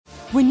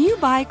When you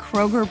buy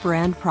Kroger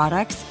brand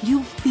products,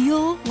 you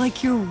feel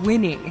like you're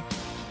winning.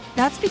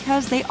 That's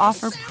because they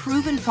offer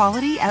proven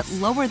quality at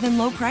lower than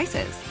low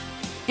prices.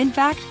 In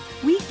fact,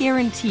 we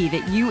guarantee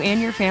that you and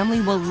your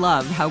family will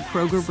love how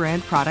Kroger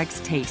brand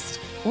products taste,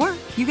 or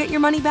you get your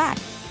money back.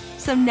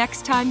 So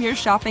next time you're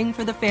shopping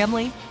for the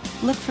family,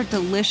 look for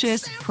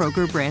delicious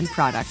Kroger brand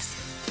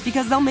products,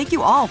 because they'll make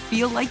you all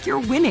feel like you're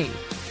winning.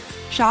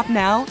 Shop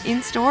now,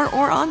 in-store,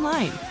 or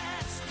online.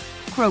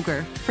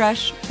 Kroger,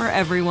 fresh for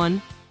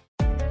everyone.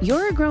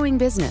 You're a growing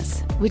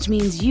business, which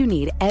means you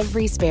need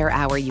every spare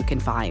hour you can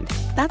find.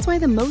 That's why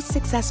the most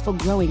successful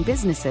growing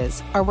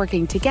businesses are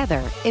working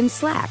together in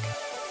Slack.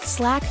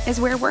 Slack is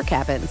where work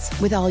happens,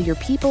 with all your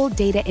people,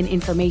 data, and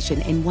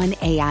information in one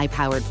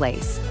AI-powered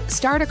place.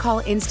 Start a call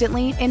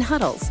instantly in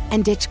huddles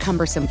and ditch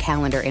cumbersome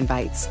calendar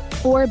invites.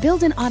 Or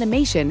build an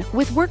automation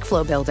with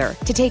Workflow Builder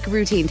to take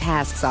routine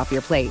tasks off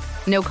your plate.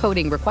 No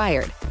coding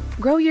required.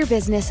 Grow your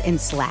business in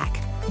Slack.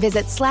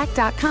 Visit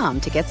slack.com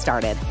to get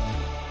started.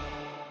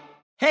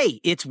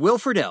 Hey, it's Will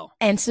Friedle.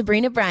 And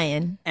Sabrina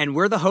Bryan. And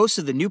we're the hosts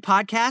of the new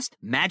podcast,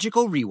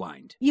 Magical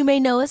Rewind. You may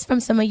know us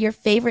from some of your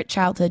favorite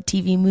childhood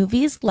TV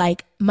movies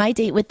like My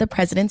Date with the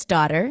President's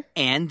Daughter.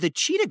 And the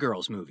Cheetah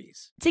Girls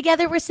movies.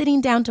 Together, we're sitting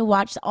down to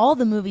watch all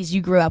the movies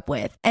you grew up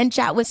with and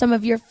chat with some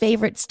of your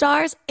favorite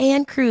stars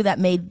and crew that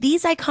made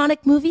these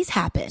iconic movies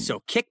happen.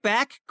 So kick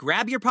back,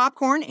 grab your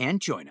popcorn,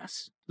 and join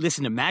us.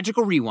 Listen to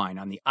Magical Rewind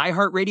on the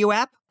iHeartRadio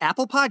app,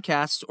 Apple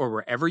Podcasts, or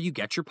wherever you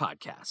get your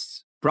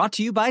podcasts. Brought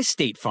to you by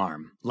State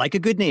Farm. Like a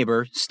good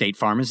neighbor, State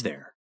Farm is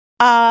there.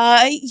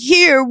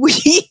 Here we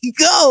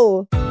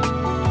go.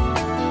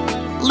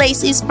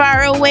 Lacey's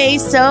far away,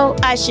 so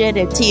I shed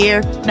a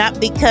tear. Not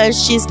because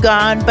she's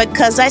gone, but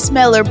because I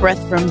smell her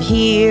breath from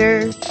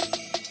here.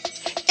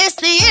 It's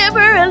the Amber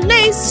and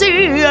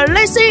Lacey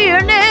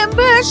and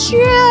Amber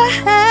show.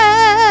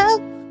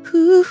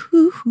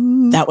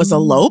 That was a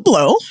low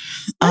blow.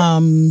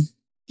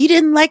 You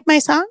didn't like my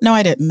song? No,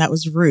 I didn't. That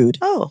was rude.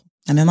 Oh.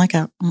 I didn't like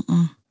it.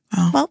 Oh.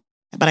 Well,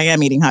 but I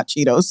am eating hot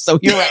Cheetos, so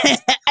you're right.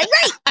 I'm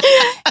right.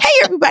 Hey,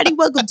 everybody.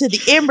 Welcome to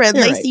the Amber and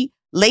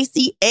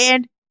Lacey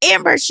and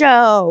Amber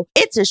show.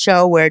 It's a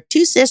show where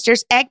two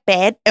sisters act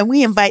bad and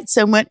we invite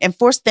someone and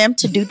force them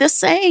to do the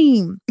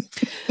same.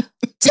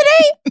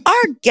 Today,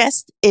 our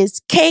guest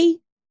is Kay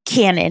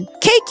Cannon.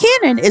 Kay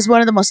Cannon is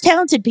one of the most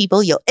talented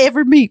people you'll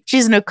ever meet.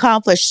 She's an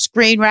accomplished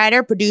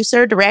screenwriter,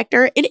 producer,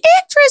 director, and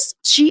actress.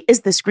 She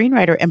is the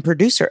screenwriter and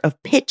producer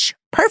of Pitch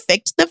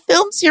Perfect, the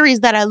film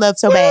series that I love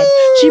so bad.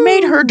 She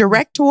made her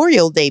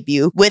directorial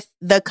debut with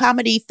the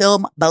comedy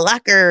film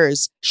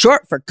Blockers,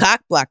 short for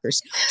Cock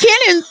Blockers.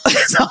 Cannon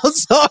is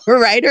also a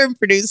writer and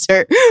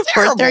producer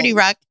for 30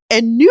 Rock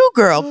and New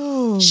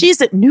Girl.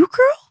 She's a New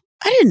Girl?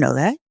 I didn't know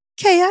that.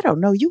 Kay, I don't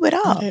know you at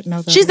all. I didn't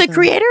know that She's either. the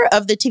creator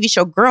of the TV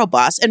show Girl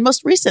Boss, and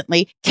most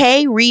recently,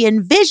 Kay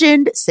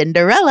re-envisioned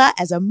Cinderella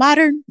as a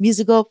modern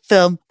musical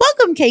film.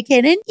 Welcome, Kay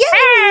Cannon. Yay!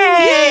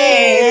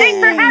 Hey! Thanks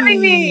for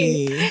having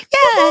me.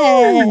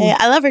 Yay!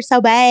 I love her so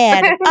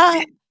bad.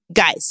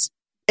 Guys,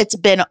 it's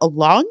been a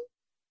long,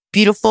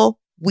 beautiful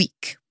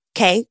week.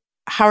 Kay,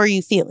 how are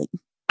you feeling?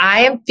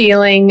 I am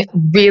feeling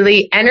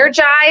really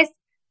energized,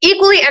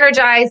 equally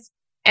energized,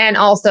 and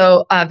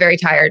also very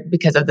tired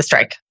because of the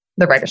strike,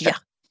 the writer's strike.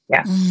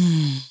 Yeah.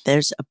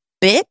 There's a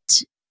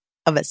bit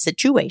of a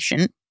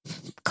situation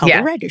called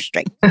a writer's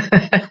strike. And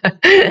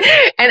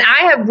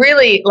I have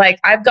really,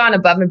 I've gone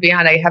above and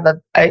beyond. I have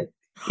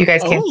you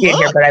guys can't see it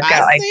here, but I've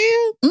got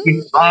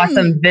these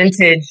awesome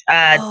vintage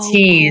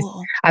tees.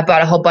 Cool. I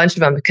bought a whole bunch of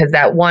them because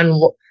that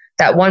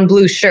one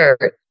blue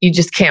shirt, you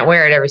just can't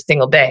wear it every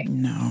single day.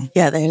 No.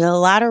 Yeah, there's a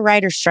lot of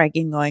writer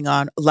striking going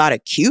on. A lot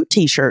of cute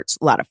t-shirts,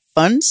 a lot of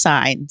fun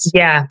signs.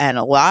 Yeah. And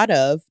a lot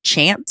of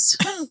chants.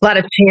 A lot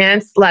of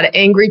chants, a lot of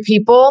angry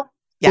people,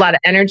 a lot of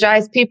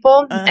energized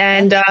people.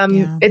 And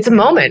it's a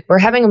moment. We're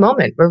having a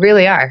moment. We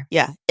really are.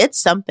 Yeah, it's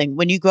something.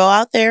 When you go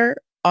out there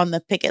on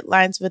the picket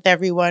lines with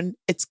everyone,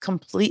 it's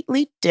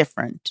completely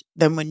different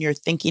than when you're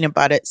thinking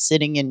about it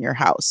sitting in your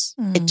house.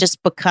 It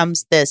just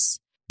becomes this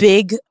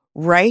big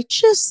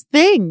righteous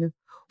thing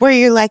where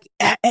you're like,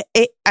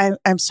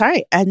 I'm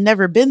sorry, I've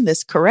never been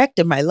this correct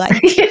in my life.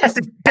 Yes,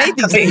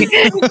 exactly.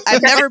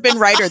 I've never been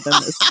righter than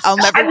this.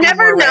 I've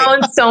never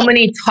known so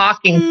many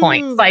talking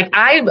points.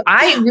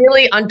 I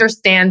really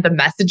understand the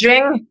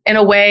messaging in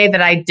a way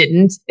that I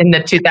didn't in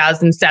the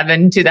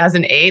 2007,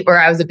 2008, where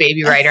I was a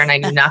baby writer and I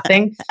knew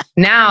nothing.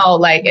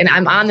 Now, and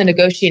I'm on the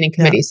negotiating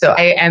committee, so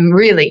I am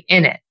really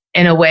in it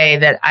in a way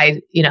that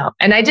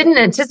and I didn't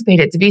anticipate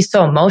it to be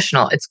so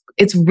emotional.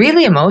 It's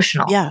really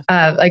emotional. Yeah.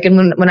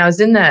 And when I was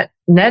in that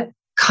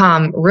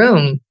netcom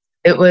room,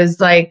 it was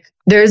like,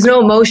 there's no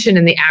emotion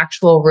in the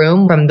actual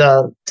room from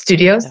the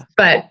studios. Yeah.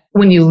 But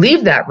when you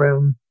leave that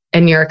room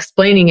and you're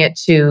explaining it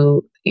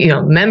to,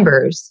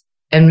 members,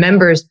 and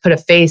members put a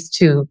face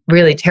to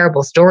really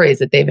terrible stories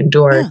that they've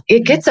endured,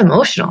 it gets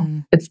emotional.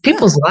 It's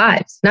people's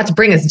lives. Not to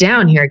bring us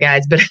down here,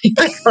 guys, but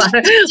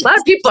a lot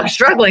of people are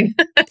struggling.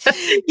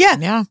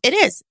 Yeah, it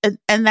is.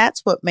 And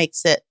that's what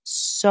makes it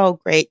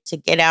so great to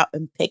get out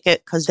and pick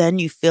it, because then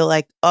you feel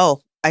like, oh,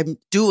 I'm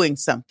doing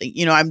something.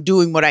 I'm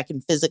doing what I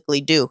can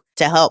physically do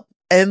to help.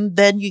 And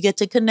then you get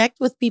to connect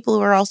with people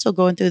who are also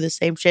going through the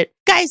same shit.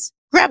 Guys,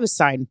 grab a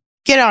sign.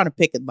 Get on a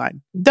picket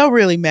line. Don't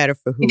really matter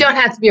for who. You don't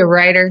have to be a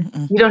writer.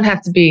 Mm-mm. You don't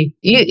have to be,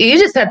 you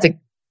just have to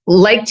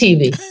like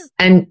TV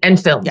and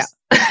films. Yeah.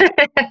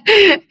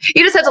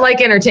 You just have to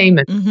like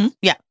entertainment. Mm-hmm.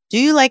 Yeah. Do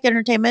you like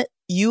entertainment?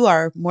 You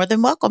are more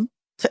than welcome.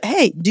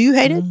 Hey, do you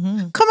hate it?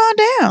 Come on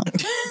down.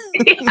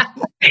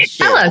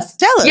 Tell us.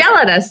 Yell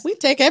at us. We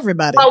take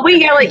everybody. Oh,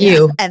 we yell at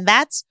you. And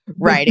that's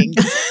writing.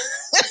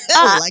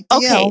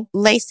 Okay,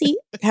 Lacey,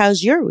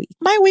 how's your week?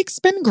 My week's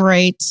been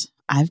great.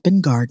 I've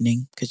been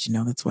gardening because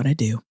that's what I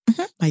do.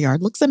 Mm-hmm. My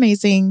yard looks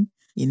amazing.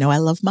 I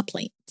love my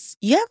plants.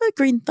 You have a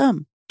green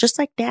thumb, just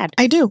like Dad.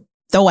 I do.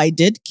 Though I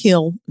did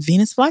kill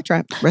Venus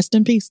flytrap. Rest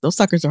in peace. Those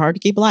suckers are hard to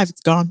keep alive.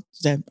 It's gone. It's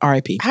dead.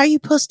 R.I.P. How are you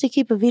supposed to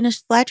keep a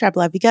Venus flytrap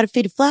alive? You got to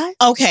feed a fly?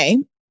 Okay.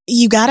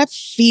 You got to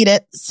feed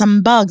it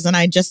some bugs. And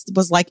I just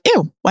was like,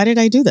 ew, why did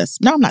I do this?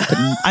 No,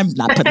 I'm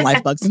not putting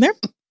live bugs in there.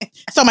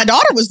 So my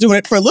daughter was doing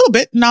it for a little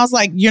bit. And I was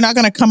like, you're not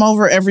going to come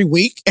over every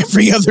week,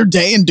 every other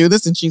day and do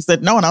this? And she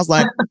said no. And I was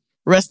like,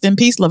 rest in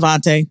peace,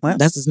 Levante. Well,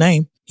 that's his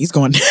name. He's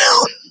going down.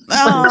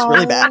 It's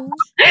really bad.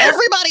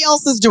 Everybody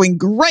else is doing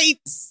great.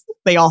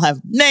 They all have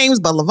names,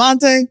 but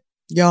Levante,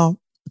 y'all.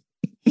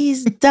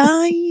 He's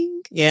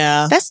dying.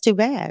 Yeah. That's too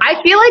bad.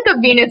 I feel like a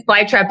Venus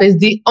flytrap is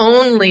the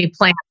only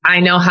plant I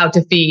know how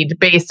to feed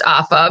based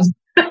off of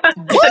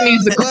the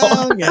musical.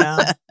 Well,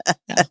 yeah.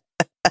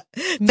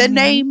 The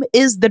name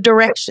is the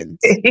directions.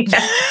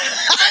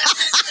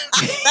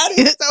 That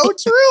is so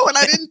true. And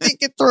I didn't think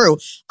it through.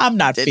 I'm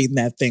not feeding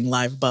that thing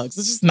live bugs.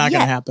 It's just not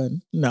going to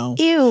happen. No.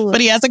 Ew. But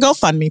he has a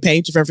GoFundMe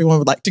page if everyone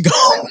would like to go.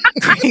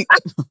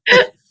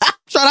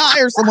 Try to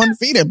hire someone to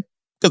feed him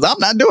because I'm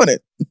not doing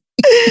it.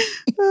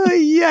 Oh,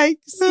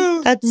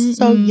 yikes. That's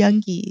so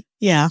yucky.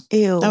 Yeah.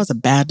 Ew. That was a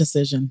bad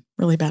decision.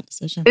 Really bad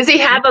decision. Does he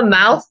have a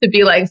mouth to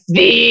be like,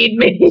 feed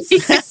me?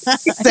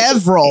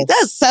 Several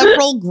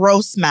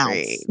gross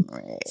mouths.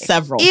 Right.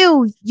 Several.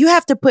 Ew. You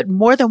have to put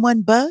more than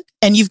one bug?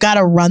 And you've got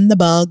to run the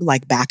bug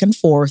like back and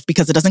forth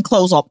because it doesn't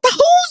close all.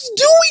 Who's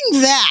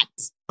doing that?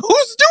 I'm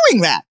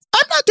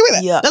not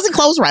doing that. It doesn't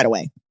close right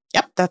away.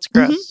 Yep. That's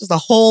gross. Mm-hmm. It's the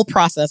whole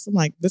process. I'm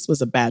like, this was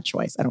a bad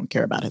choice. I don't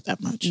care about it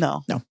that much.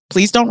 No.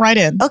 Please don't write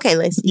in. Okay,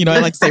 Lacey. I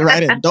like to say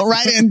write in. Don't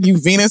write in, you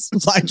Venus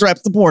flytrap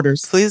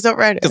supporters. Please don't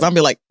write in. Because I'll be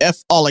like,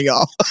 F all of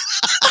y'all.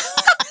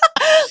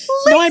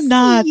 No, I'm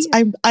not.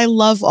 I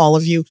love all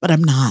of you, but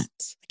I'm not.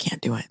 I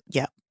can't do it.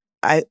 Yeah.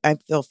 I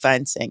feel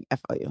fine saying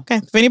FOU. Okay.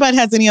 If anybody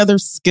has any other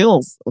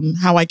skills on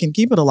how I can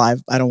keep it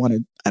alive, I don't want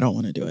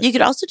to do it. You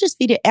could also just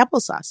feed it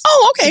applesauce.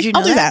 Oh, okay.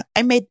 I'll do that.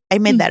 I made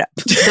that up.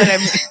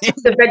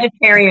 The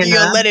vegetarian.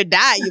 You'll let it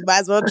die. You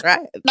might as well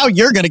try it. Now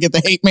you're going to get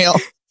the hate mail.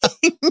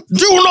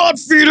 Do not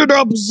feed it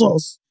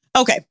applesauce.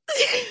 Okay.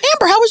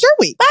 Amber, how was your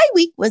week? My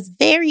week was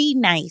very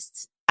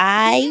nice.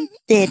 I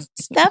did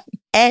stuff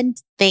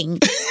and things.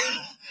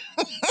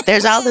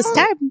 There's all this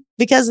time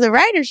because of the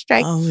writer's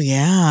strike. Oh,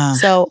 yeah.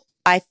 So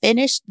I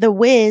finished The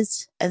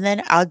Wiz, and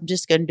then I'm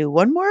just going to do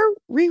one more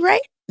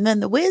rewrite. And then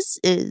The Wiz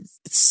is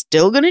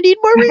still going to need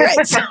more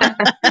rewrites.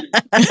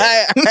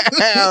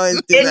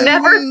 It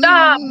never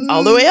stops.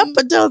 All the way up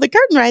until the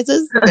curtain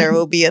rises. There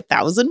will be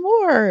 1,000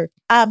 more.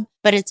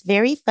 But it's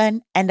very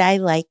fun, and I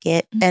like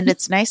it. Mm-hmm. And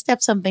it's nice to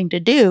have something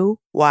to do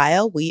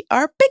while we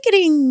are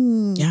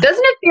picketing. Yeah.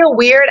 Doesn't it feel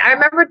weird? I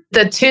remember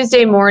the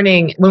Tuesday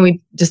morning when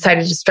we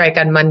decided to strike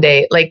on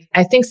Monday. Like,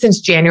 I think since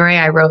January,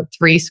 I wrote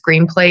 3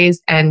 screenplays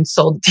and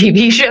sold a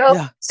TV show.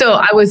 Yeah. So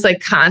I was like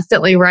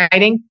constantly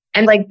writing.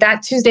 And like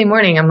that Tuesday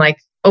morning, I'm like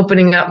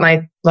opening up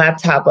my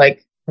laptop,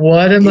 like,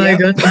 what am I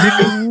going to do?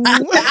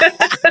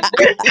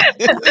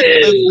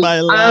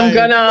 I'm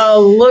going to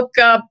look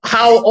up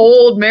how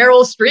old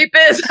Meryl Streep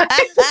is.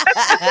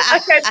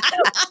 I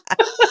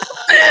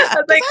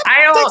was like,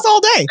 It takes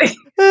all day.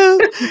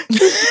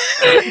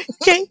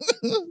 Okay.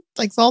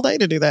 Takes all day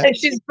to do that. And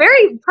she's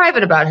very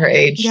private about her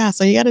age. Yeah,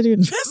 so you got to do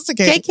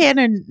investigate. Kay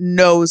Cannon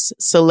knows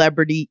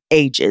celebrity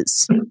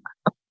ages.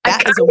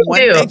 That is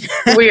one thing.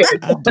 Weird.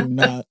 I do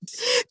not.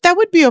 That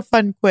would be a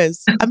fun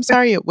quiz. I'm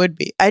sorry, it would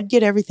be. I'd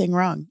get everything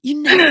wrong.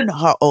 You never know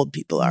how old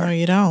people are. No,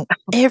 you don't.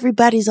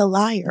 Everybody's a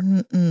liar.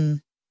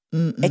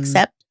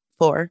 Except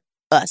for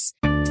us.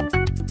 Hey,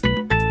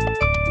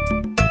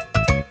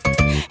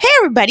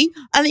 everybody.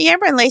 On the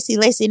Amber and Lacey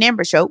and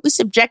Amber show, we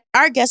subject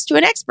our guests to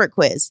an expert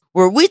quiz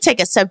where we take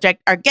a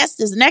subject our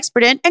guest is an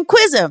expert in and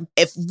quiz them.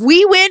 If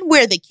we win,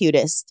 we're the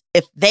cutest.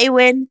 If they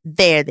win,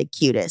 they're the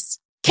cutest.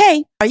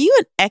 Kay, are you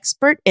an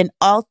expert in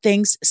all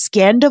things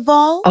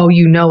Scandoval? Oh,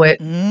 you know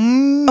it.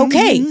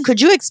 Okay, could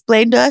you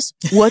explain to us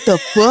what the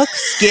fuck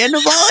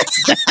Scandoval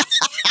is?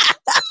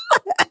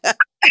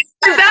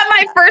 Is that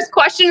my first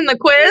question in the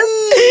quiz?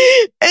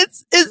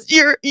 It's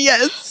your,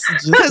 yes.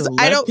 Because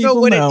I don't know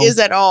what it is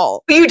at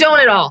all. You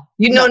don't at all?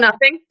 You know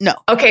nothing? No.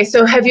 Okay,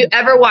 so have you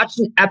ever watched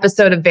an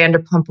episode of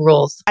Vanderpump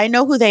Rules? I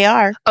know who they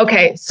are.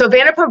 Okay, so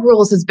Vanderpump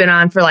Rules has been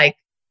on for like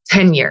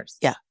 10 years.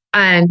 Yeah.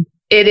 And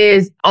it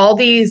is all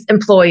these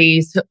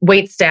employees,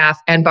 wait staff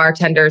and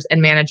bartenders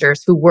and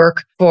managers who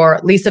work for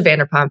Lisa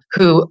Vanderpump,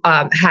 who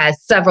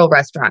has several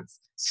restaurants.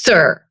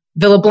 Sir,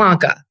 Villa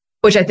Blanca,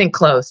 which I think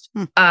closed.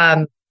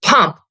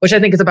 Pump, which I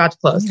think is about to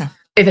close. Yeah.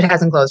 If it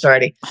hasn't closed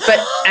already.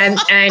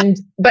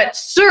 But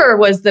Sir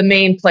was the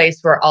main place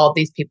where all of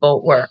these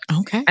people work.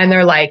 Okay. And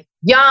they're like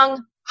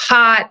young,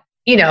 hot,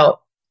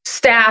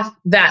 staff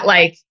that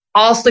like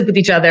all sleep with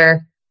each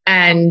other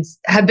and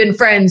have been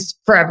friends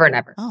forever and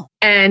ever. Oh.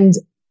 And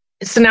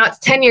so now it's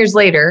 10 years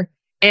later.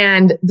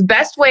 And the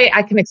best way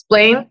I can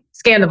explain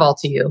Scandoval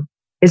to you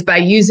is by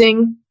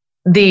using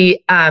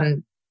the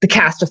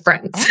cast of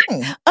Friends.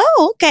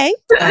 Oh, okay.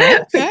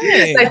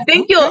 Okay. I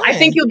think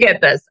you'll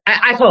get this.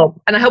 I hope,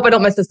 and I hope I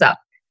don't mess this up.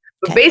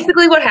 But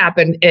basically what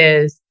happened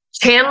is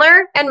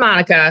Chandler and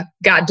Monica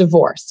got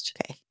divorced.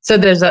 Okay. So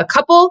there's a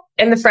couple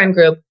in the friend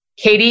group,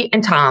 Katie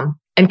and Tom.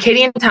 And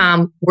Katie and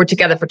Tom were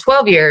together for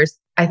 12 years.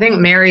 I think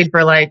married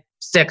for like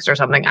 6 or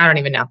something. I don't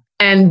even know.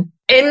 And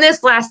in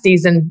this last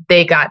season,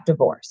 they got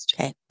divorced.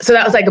 Okay. So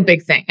that was like a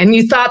big thing. And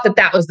you thought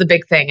that was the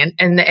big thing.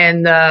 And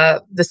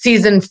the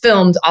season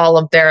filmed all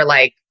of their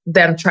like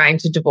them trying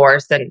to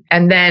divorce.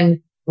 And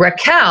then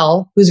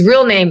Raquel, whose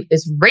real name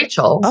is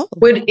Rachel,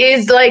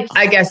 is like,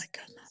 I guess,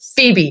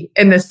 Phoebe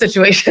in this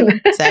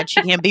situation. Sad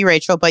she can't be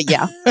Rachel, but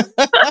yeah.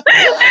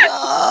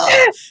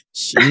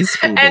 She's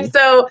Phoebe. And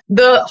so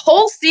the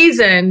whole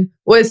season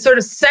was sort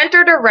of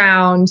centered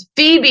around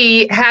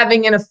Phoebe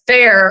having an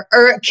affair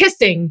or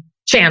kissing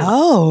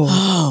Chandler.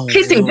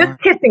 Just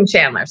kissing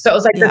Chandler. So it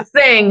was like this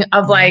thing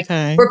of like,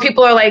 where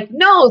people are like,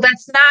 no,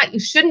 that's not, you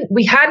shouldn't,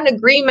 we had an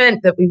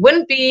agreement that we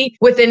wouldn't be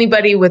with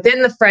anybody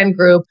within the friend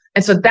group.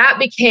 And so that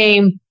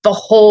became the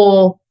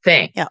whole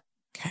thing. Yeah.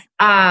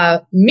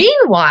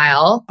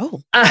 Meanwhile,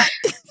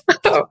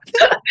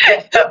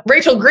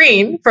 Rachel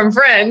Green from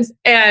Friends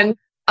and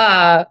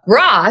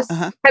Ross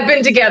have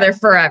been together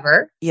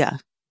forever. Yeah.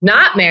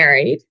 Not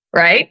married,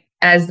 right?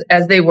 As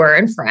they were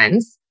in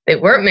Friends. They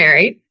weren't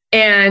married.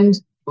 And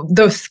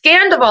the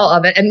Scandoval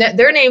of it, and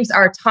their names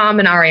are Tom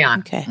and Ariana.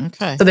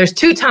 Okay. So there's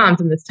 2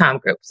 Toms in this Tom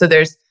group. So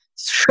there's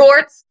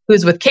Schwartz,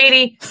 who's with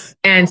Katie,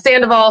 and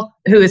Sandoval,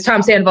 who is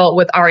Tom Sandoval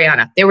with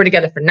Ariana. They were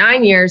together for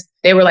 9 years.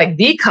 They were like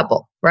the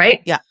couple,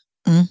 right? Yeah.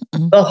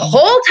 The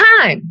whole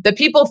time that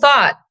people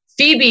thought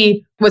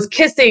Phoebe was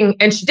kissing,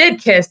 and she did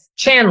kiss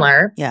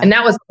Chandler, and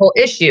that was the whole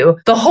issue.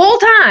 The whole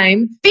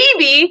time,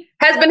 Phoebe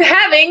has been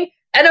having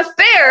an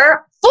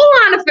affair,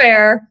 full-on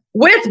affair,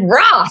 with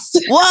Ross.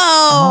 Whoa.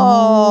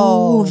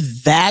 Oh,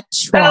 that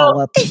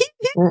trollop. So,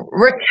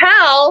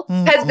 Raquel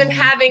has been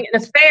having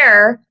an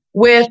affair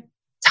with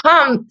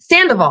Tom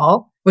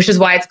Sandoval, which is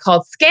why it's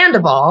called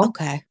Scandoval.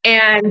 Okay.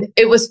 And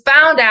it was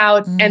found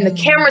out and the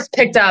cameras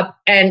picked up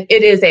and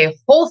it is a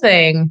whole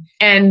thing.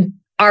 And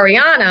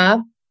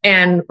Ariana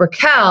and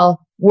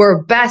Raquel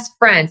were best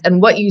friends.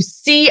 And what you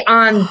see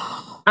on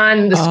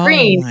the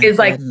screen is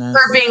like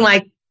her being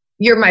like,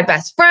 you're my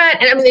best friend.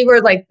 And I mean, they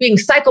were like being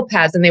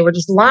psychopaths and they were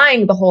just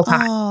lying the whole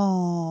time.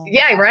 Oh.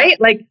 Yeah, right?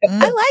 Like,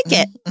 I like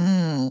it.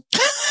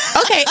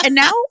 Okay. And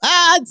now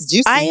it's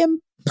juicy. I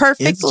am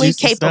perfectly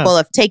capable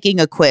of taking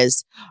a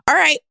quiz. All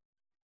right.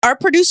 Our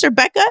producer,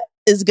 Becca,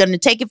 is going to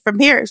take it from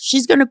here.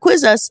 She's going to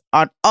quiz us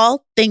on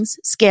all things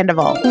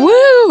Scandoval.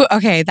 Woo!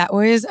 Okay, that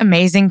was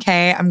amazing,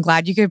 Kay. I'm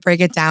glad you could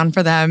break it down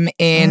for them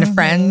in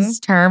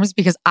Friends terms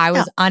because I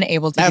was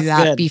unable to do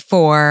that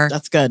before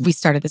we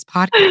started this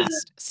podcast.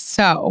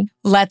 So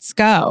let's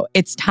go.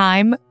 It's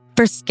time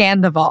for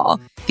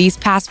Scandoval. These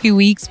past few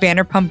weeks,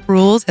 Vanderpump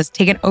Rules has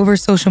taken over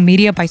social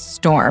media by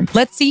storm.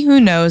 Let's see who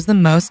knows the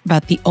most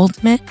about the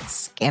ultimate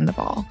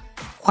Scandoval.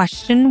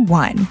 Question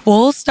 1.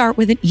 We'll start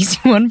with an easy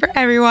one for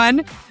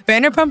everyone.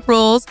 Vanderpump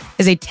Rules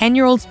is a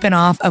 10-year-old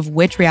spinoff of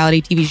which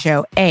reality TV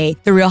show? A.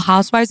 The Real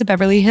Housewives of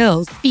Beverly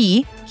Hills.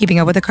 B. Keeping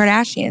Up with the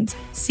Kardashians.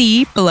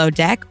 C. Below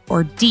Deck.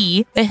 Or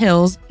D. The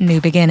Hills'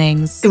 New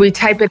Beginnings. Do we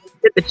type it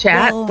in the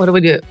chat? What do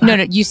we do? No,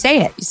 you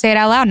say it. You say it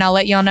out loud and I'll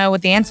let y'all know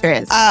what the answer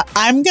is.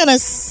 I'm going to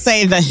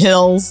say The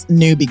Hills'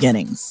 New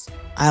Beginnings.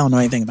 I don't know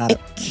anything about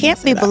it. It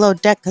can't be Below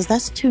Deck because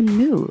that's too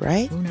new,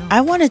 right? I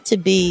want it to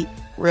be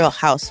Real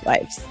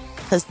Housewives.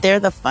 Because they're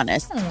the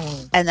funnest.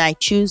 And I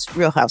choose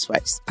Real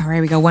Housewives. All right,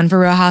 we got 1 for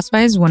Real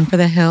Housewives, 1 for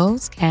The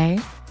Hills. Okay.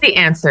 The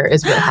answer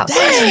is Real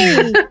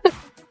Housewives.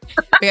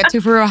 We got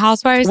 2 for Real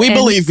Housewives. We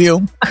believe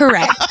you.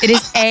 Correct. It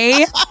is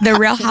A, The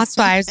Real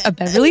Housewives of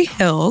Beverly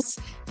Hills.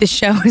 The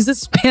show is a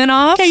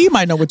spinoff. Okay, you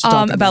might know what you're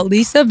talking about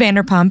Lisa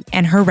Vanderpump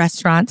and her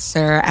restaurant,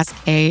 Sir, as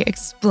Kay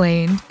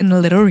explained in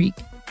the Little Reek.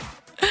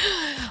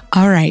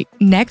 All right,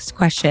 next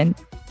question.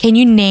 Can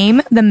you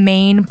name the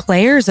main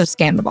players of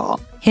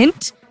Scandoval?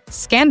 Hint.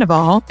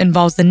 Scandoval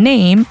involves the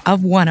name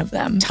of one of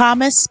them.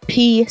 Thomas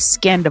P.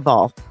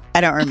 Scandoval.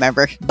 I don't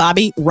remember.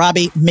 Bobby,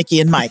 Robbie,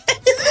 Mickey, and Mike.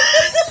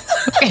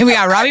 Okay, we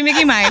got Robbie,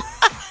 Mickey, Mike.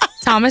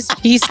 Thomas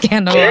P.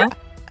 Scandoval.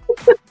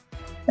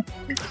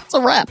 It's a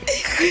wrap.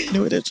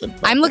 New edition.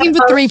 I'm looking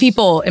for 3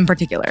 people in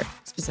particular,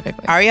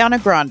 specifically. Ariana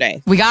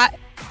Grande. We got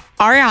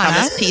Ariana.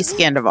 Thomas P.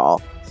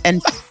 Scandoval.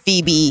 And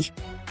Phoebe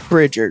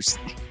Bridgers.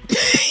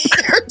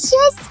 You're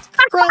just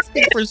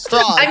grasping for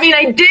straws. I mean,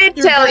 I did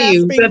tell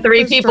you the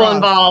 3 people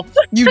involved.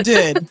 You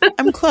did.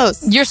 I'm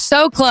close. You're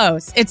so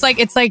close. It's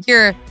like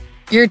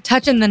you're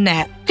touching the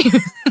net.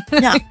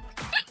 Yeah.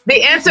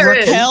 The answer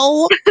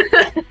Raquel.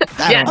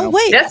 Yeah. Oh,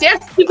 wait.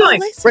 Yes. Keep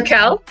going.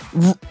 Raquel.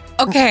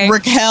 Okay.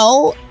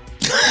 Raquel.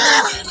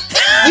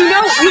 You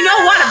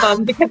know one of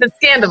them because it's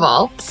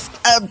Scandoval.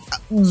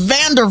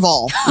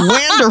 Vanderval.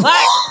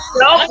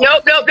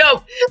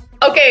 Nope.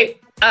 Okay.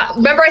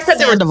 Remember I said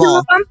there were 2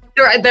 of them?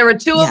 There were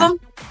 2 of them?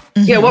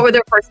 Mm-hmm. Yeah, what were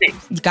their first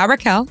names? You got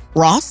Raquel.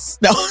 Ross?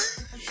 No.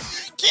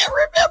 Can't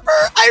remember.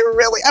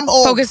 I'm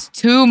old. Focus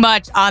too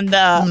much on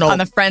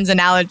the friends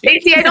analogy.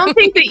 Stacey, I don't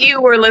think that you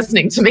were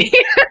listening to me.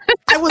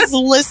 I was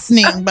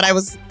listening, but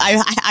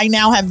I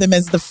now have them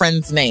as the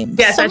friends' names.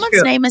 Yes,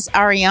 someone's name is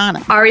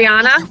Ariana.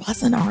 It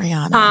wasn't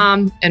Ariana.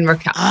 Tom and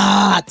Raquel.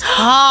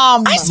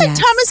 Tom. I said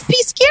Thomas P.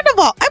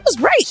 Scandoval. I was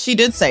right. She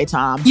did say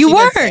Tom. You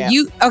were.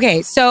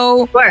 Okay,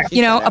 so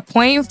a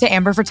point to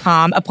Amber for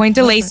Tom, a point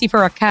to Lacey for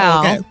Raquel.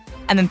 Okay.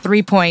 And then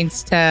 3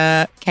 points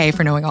to Kay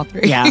for knowing all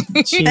 3. Yeah.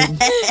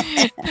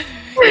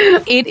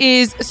 It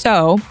is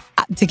so,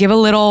 to give a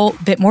little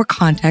bit more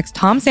context,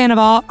 Tom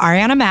Sandoval,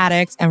 Ariana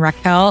Madix, and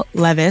Raquel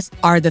Leviss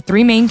are the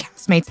 3 main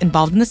castmates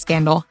involved in the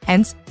scandal,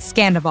 hence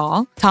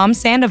Scandoval. Tom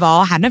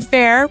Sandoval had an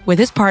affair with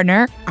his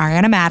partner,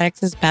 Ariana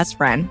Madix's best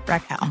friend,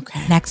 Raquel.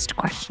 Okay. Next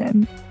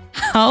question.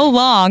 How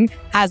long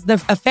has the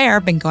affair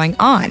been going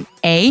on?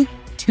 A,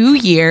 2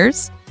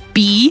 years,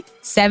 B,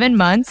 7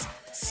 months,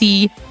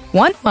 C,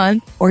 1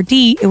 month, or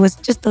D, it was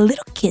just a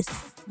little kiss.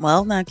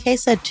 Well, now Kay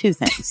said 2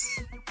 things.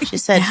 She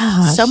said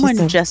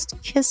someone just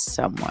kissed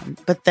someone,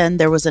 but then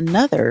there was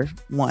another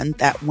one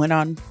that went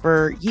on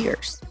for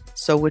years.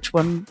 So which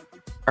one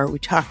are we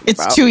talking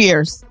about? It's 2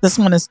 years. This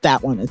one is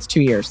that one. It's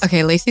 2 years.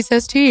 Okay, Lacey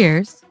says 2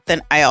 years.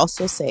 Then I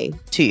also say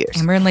 2 years.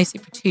 Amber and Lacey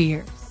for 2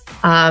 years.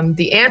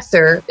 The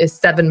answer is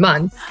 7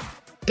 months.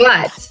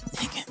 But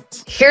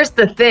here's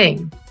the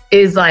thing.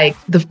 Is like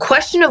the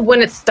question of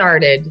when it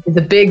started is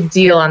a big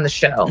deal on the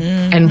show.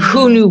 Mm-hmm. And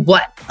who knew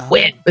what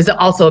when was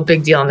also a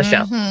big deal on the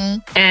show.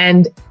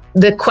 And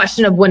the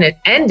question of when it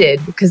ended,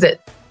 because it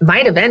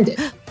might have ended,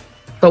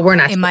 but we're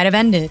not sure. It might have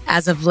ended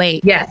as of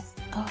late. Yes.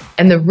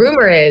 And the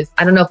rumor is,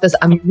 I don't know if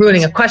I'm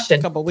ruining a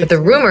question, but the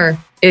rumor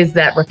is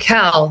that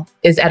Raquel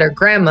is at her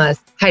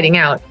grandma's hiding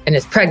out and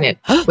is pregnant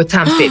with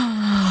Tom's baby.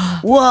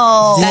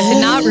 Whoa. That did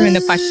not ruin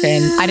the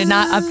question. I did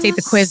not update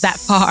the quiz that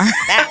far.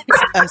 That's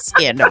a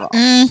scandal.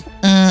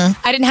 I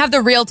didn't have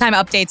the real-time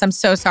updates. I'm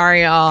so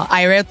sorry, y'all.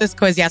 I wrote this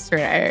quiz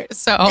yesterday,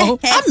 so...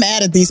 I'm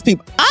mad at these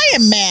people. I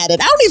am mad at...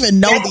 I don't even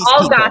know these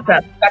people.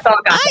 That's all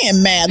gossip. I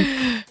am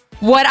mad.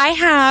 What I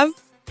have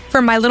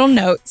for my little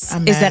notes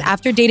is that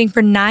after dating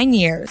for 9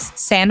 years,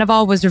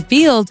 Sandoval was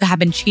revealed to have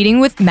been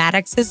cheating with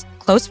Madix's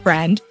close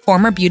friend,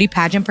 former beauty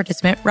pageant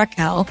participant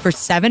Raquel, for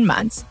 7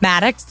 months.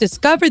 Madix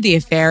discovered the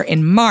affair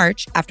in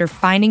March after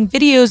finding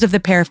videos of the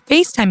pair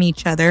FaceTime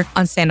each other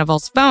on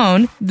Sandoval's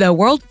phone. The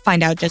world would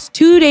find out just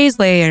 2 days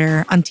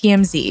later on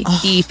TMZ.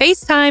 The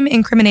FaceTime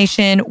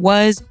incrimination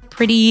was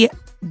pretty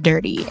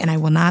dirty, and I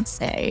will not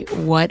say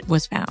what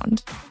was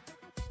found.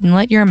 And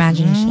let your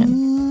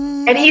imagination.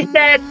 And he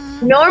said,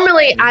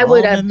 normally I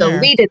would have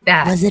deleted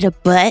that. Was it a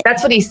butt?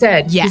 That's what he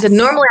said. Yes. He said,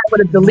 normally I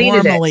would have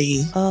deleted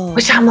it.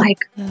 Which I'm like,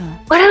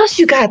 what else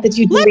you got that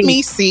you delete? Let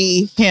me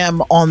see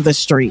him on the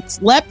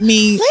streets. Let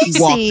me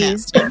walk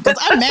past him. Because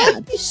I'm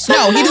mad.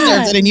 No, he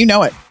deserves it, and you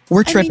know it.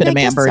 We're tripping him,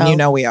 Amber, and you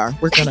know we are.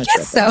 We're going to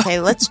trip him. Okay,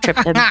 let's trip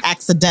him.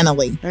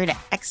 Accidentally. We're going to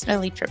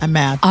accidentally trip him. I'm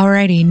mad.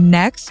 Alrighty,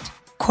 next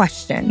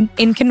question.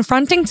 In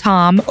confronting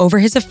Tom over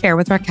his affair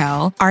with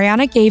Raquel,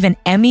 Ariana gave an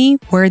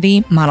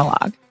Emmy-worthy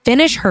monologue.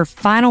 Finish her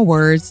final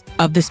words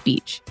of the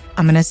speech.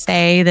 I'm going to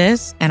say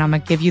this, and I'm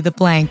going to give you the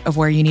blank of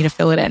where you need to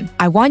fill it in.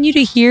 I want you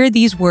to hear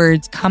these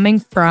words coming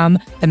from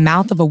the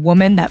mouth of a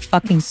woman that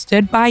fucking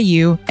stood by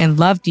you and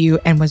loved you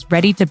and was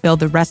ready to build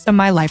the rest of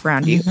my life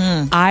around you.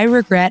 I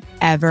regret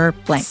ever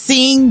blank.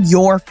 Seeing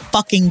your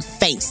fucking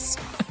face.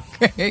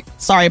 Okay.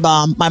 Sorry,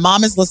 Mom. My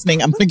mom is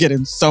listening. I'm going to get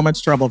in so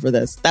much trouble for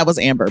this. That was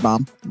Amber,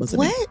 Mom. Wasn't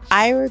what? It?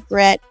 I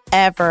regret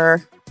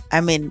ever,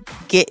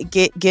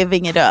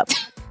 giving it up.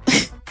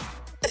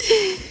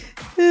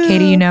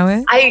 Katie, you know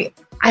it?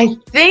 I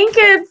think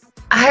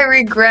I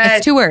regret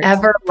it's 2 words.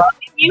 Ever loving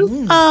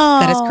you.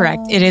 That is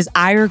correct. It is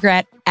I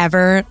regret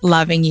ever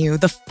loving you.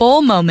 The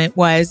full moment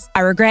was I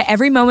regret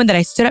every moment that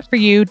I stood up for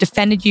you,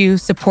 defended you,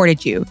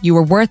 supported you. You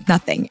were worth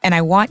nothing. And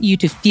I want you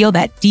to feel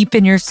that deep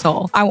in your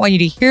soul. I want you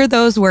to hear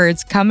those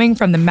words coming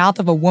from the mouth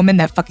of a woman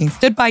that fucking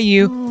stood by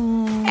you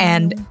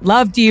and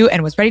loved you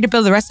and was ready to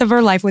build the rest of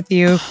her life with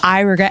you.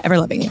 I regret ever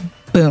loving you.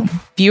 Boom.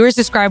 Viewers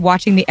describe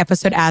watching the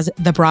episode as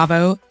the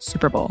Bravo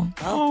Super Bowl.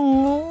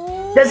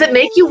 Does it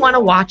make you want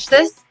to watch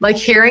this? Like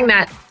hearing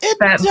that? It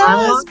does,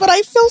 monologue? But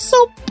I feel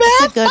so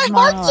bad. My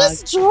heart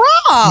just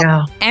dropped.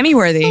 No.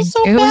 Emmy-worthy.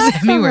 So it was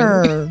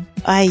Emmy-worthy.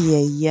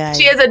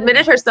 She has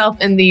admitted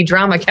herself in the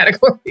drama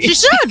category. She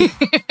should.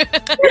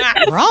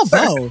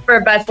 Bravo.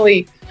 For best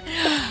lead.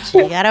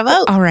 You gotta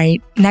vote. All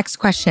right, next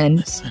question.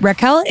 Listen.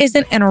 Raquel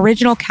isn't an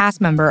original cast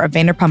member of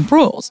Vanderpump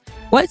Rules.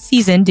 What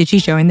season did she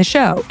join the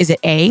show? Is it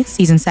A,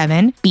 season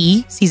 7,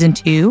 B, season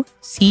 2,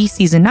 C,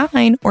 season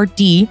 9, or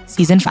D,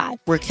 season 5?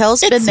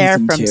 Raquel's been there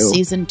from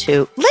season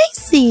 2.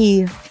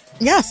 Lacey.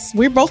 Yes,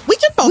 we can both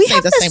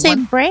say the same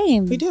one.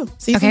 brain. We do.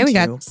 Okay, we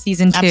got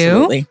season 2.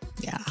 Absolutely.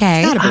 Yeah.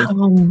 Okay.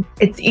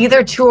 It's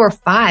either 2 or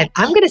 5.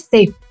 I'm going to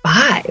say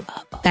 5.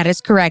 That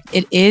is correct.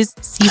 It is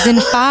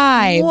season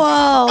 5. Whoa.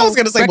 I was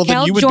going to say, Raquel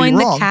then you would joined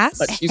be wrong, the cast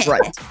but she's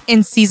right.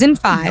 in season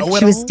 5.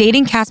 She was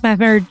dating cast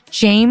member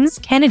James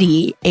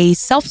Kennedy, a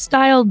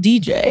self-styled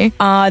DJ.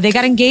 They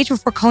got engaged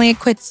before calling it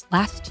quits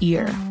last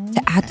year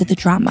to add to the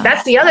drama.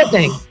 That's the other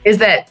thing, is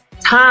that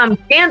Tom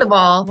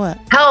Scandoval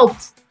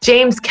helped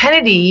James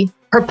Kennedy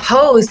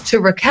propose to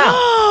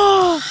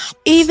Raquel.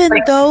 Even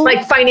though...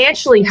 Like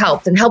financially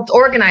helped and helped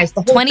organize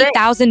the whole thing.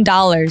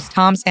 $20,000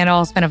 Tom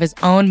Sandoval spent of his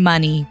own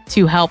money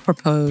to help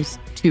propose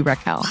to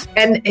Raquel.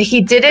 And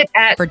he did it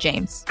for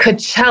James.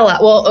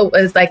 Coachella. Well, it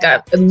was like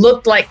it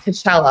looked like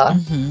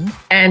Coachella,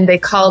 and they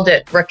called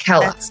it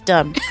Raquella. That's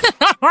dumb.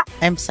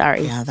 I'm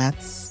sorry.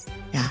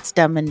 Yeah, it's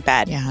dumb and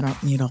bad. Yeah, I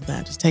don't need all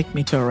that. Just take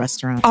me to a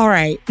restaurant. All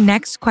right,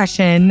 next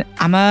question.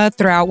 I'm going to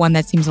throw out one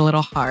that seems a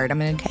little hard. I'm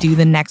going to do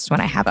the next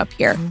one I have up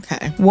here.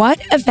 Okay. What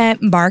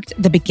event marked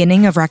the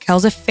beginning of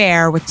Raquel's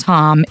affair with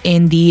Tom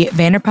in the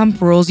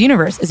Vanderpump Rules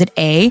universe? Is it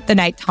A, the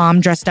night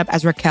Tom dressed up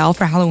as Raquel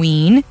for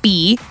Halloween?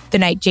 B, the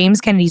night James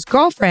Kennedy's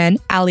girlfriend,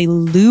 Allie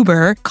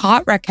Luber,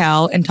 caught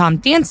Raquel and Tom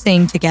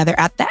dancing together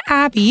at the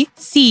Abbey?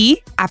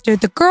 C, after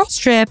the girls'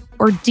 trip?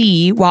 Or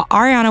D, while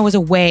Ariana was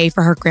away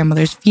for her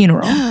grandmother's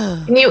funeral?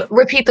 Can you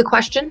repeat the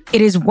question? It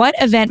is what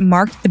event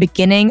marked the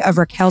beginning of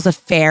Raquel's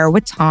affair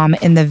with Tom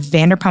in the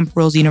Vanderpump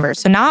Rules universe?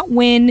 So not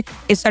when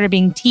it started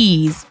being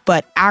teased,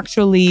 but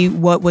actually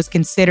what was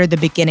considered the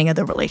beginning of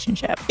the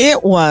relationship.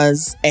 It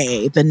was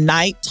the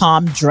night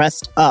Tom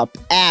dressed up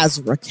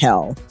as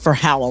Raquel for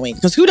Halloween.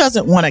 Because who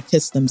doesn't want to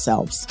kiss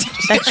themselves?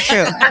 That's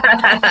true. Right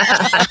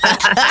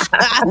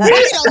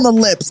on the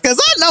lips, because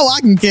I know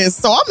I can kiss,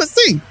 so I'm going to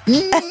see.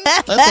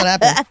 That's what happened.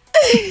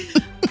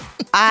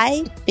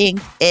 I think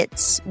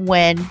it's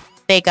when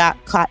they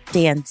got caught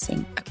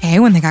dancing. Okay,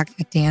 when they got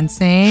caught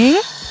dancing.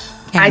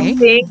 Okay. I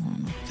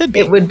think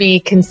it would be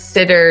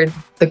considered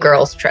the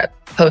girls' trip,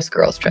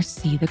 post-girls' trip.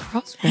 C, the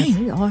girls' trip. Hey,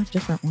 we all have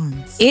different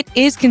ones. It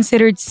is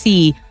considered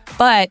C.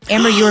 But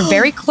Amber, you were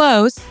very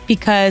close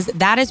because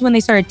that is when they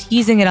started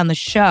teasing it on the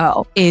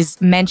show, is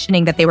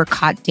mentioning that they were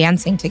caught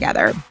dancing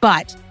together.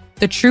 But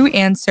the true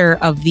answer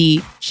of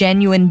the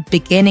genuine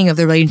beginning of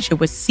the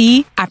relationship was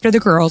C, after the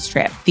girls'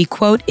 trip. The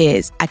quote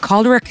is, I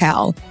called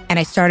Raquel and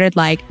I started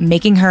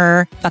making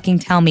her fucking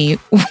tell me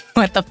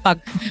what the fuck,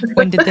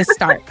 when did this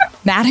start?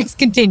 Maddox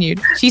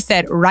continued. She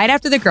said, right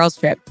after the girls'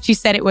 trip. She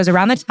said it was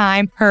around the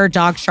time her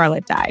dog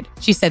Charlotte died.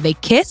 She said they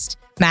kissed.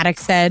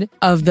 Maddox said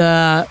of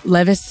the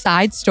Levis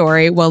side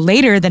story, well,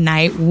 later the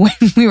night when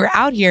we were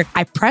out here,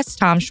 I pressed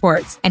Tom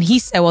Schwartz and he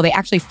said, well, they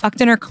actually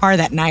fucked in her car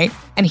that night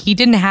and he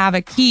didn't have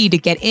a key to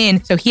get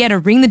in. So he had to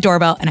ring the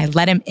doorbell and I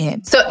let him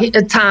in. So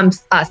Tom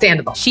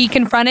Sandoval. She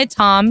confronted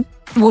Tom,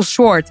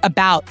 Schwartz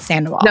about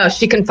Sandoval. No,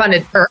 she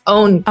confronted her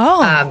own.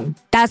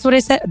 That's what I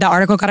said. The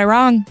article got it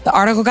wrong.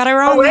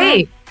 Oh,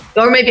 wait.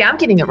 Or maybe I'm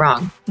getting it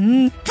wrong.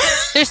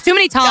 There's too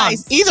many Toms.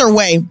 Guys, either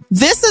way,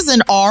 this is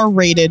an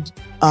R-rated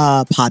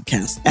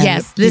podcast. And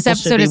yes, this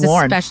episode is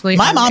especially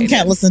My mom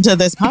can't listen to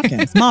this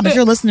podcast. Mom, if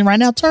you're listening right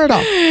now, turn it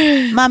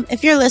off. Mom,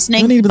 if you're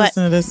listening, I need to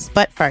listen to this.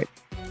 But fart.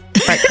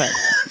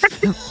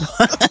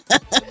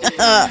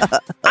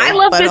 I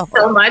love this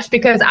so much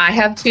because I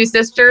have 2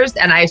 sisters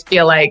and I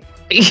feel like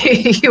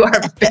you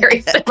are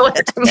very similar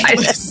to my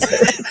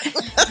sisters.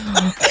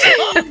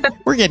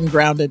 We're getting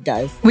grounded,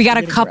 guys. We got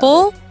a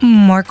couple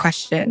more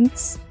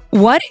questions.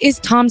 What is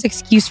Tom's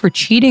excuse for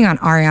cheating on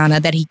Ariana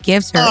that he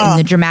gives her in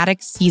the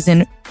dramatic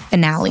season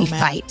finale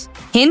fight?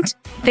 Hint,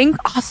 think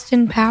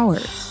Austin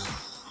Powers.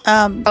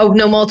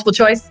 No multiple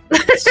choice?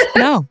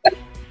 No.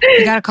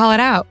 You got to call it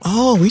out.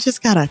 Oh, we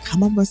just got to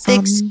come up with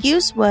something. The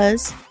excuse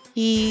was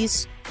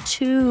he's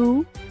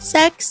too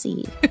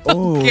sexy.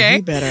 Oh,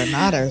 he better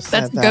not have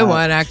said That's a good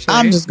one, actually.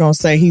 I'm just going to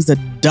say he's a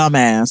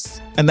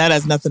dumbass. And that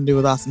has nothing to do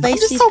with Austin. I'm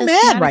just so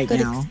mad right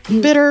now.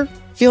 Excuse. Bitter.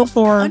 Feel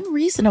for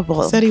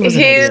unreasonable. Said he was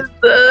He's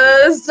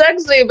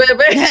sexy,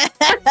 baby.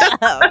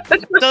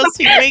 Does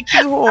he make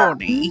you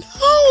horny?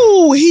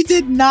 Oh, he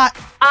did not.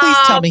 Please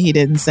tell me he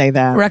didn't say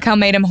that. Raquel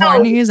made him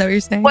horny. Is that what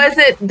you're saying? Was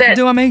it that?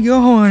 Do I make you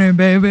horny,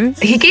 baby?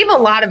 He gave a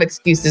lot of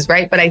excuses,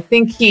 right? But I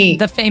think the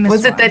famous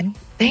was one. It the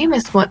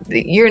famous one?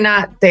 You're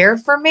not there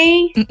for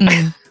me.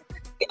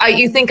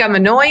 You think I'm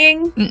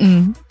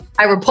annoying?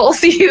 I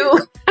repulse you.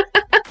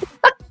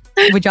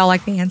 Would y'all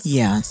like the answer?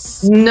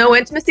 Yes. No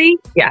intimacy?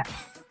 Yeah.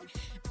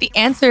 The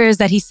answer is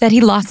that he said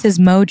he lost his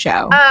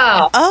mojo.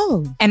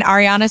 Oh. And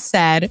Ariana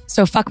said,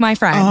 so fuck my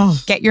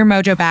friend. Get your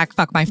mojo back,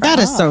 fuck my friend.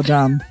 That is so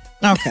dumb.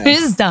 Okay. It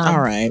is dumb.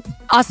 All right.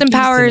 Austin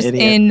Powers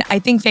I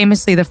think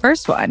famously the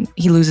first one,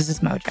 he loses his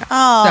mojo.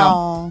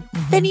 Oh. So,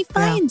 then he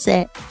finds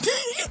it.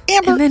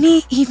 Amber. And then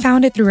he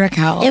found it through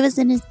Raquel. It was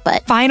in his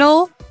butt.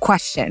 Final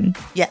question.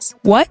 Yes.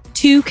 What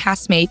two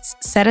castmates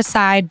set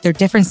aside their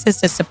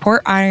differences to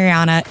support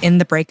Ariana in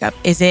the breakup?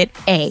 Is it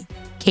A,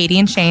 Katie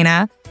and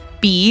Shayna,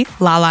 B,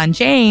 Lala and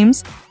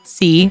James,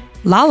 C,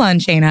 Lala and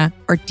Shayna,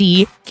 or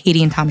D,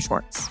 Katie and Tom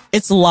Schwartz?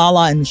 It's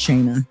Lala and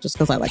Shayna, just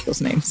because I like those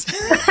names.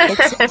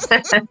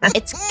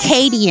 It's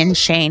Katie and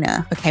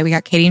Shayna. Okay, we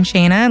got Katie and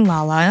Shayna and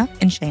Lala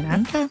and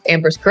Shayna. Okay.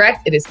 Amber's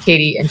correct. It is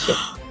Katie and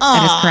Shayna.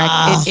 That is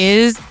correct. It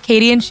is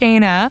Katie and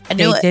Shayna.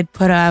 They did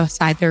put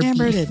aside their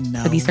Amber beef didn't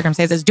know. for these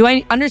circumstances. Do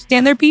I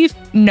understand their beef?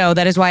 No,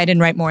 that is why I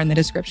didn't write more in the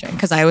description,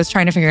 because I was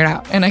trying to figure it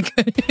out and I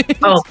couldn't.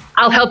 Oh,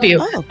 I'll help you.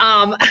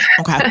 Oh.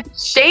 Okay.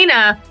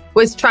 Shayna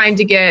was trying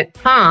to get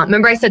Tom.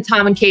 Remember I said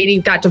Tom and Katie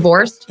got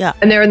divorced? Yeah.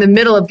 And they're in the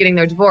middle of getting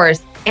their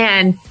divorce.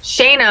 And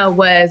Shayna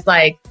was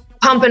like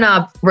pumping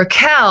up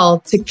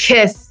Raquel to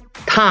kiss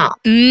Tom.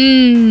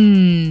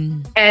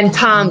 And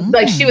Tom,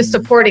 like she was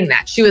supporting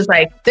that. She was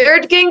like,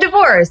 they're getting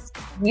divorced.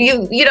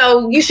 You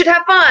know, you should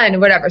have fun or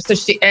whatever. So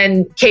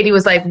Katie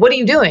was like, what are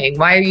you doing?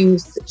 Why are you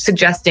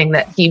suggesting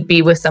that he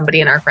be with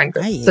somebody in our friend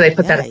group? So they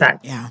put that aside.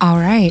 Yeah. All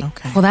right.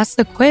 Okay. Well, that's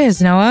the quiz,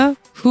 Noah.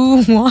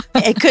 Who won?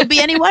 It could be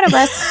any one of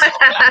us.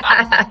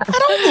 I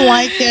don't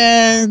like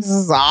it.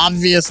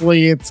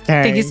 Obviously, it's Kay.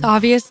 I think it's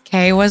obvious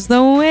Kay was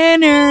the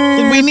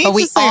winner. We need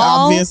to say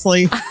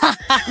obviously.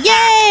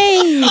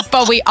 Yay!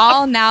 But we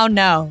all now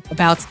know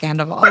about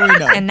Scandoval.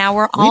 And now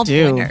we're all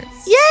winners.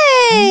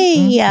 Yay!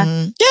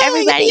 Yay!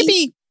 Everybody,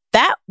 yippee.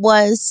 That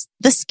was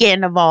the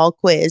Scandoval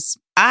quiz.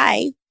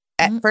 I,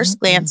 at first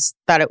glance,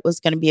 thought it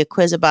was going to be a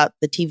quiz about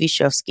the TV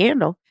show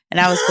Scandal. And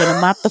I was going to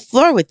mop the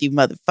floor with you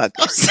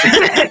motherfuckers.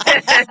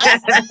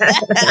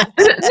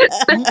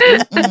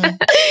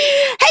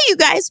 Hey, you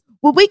guys,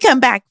 when we come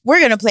back, we're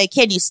going to play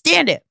Can You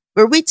Stand It?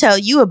 Where we tell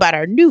you about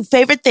our new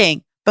favorite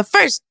thing. But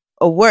first,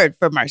 a word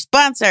from our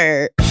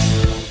sponsor.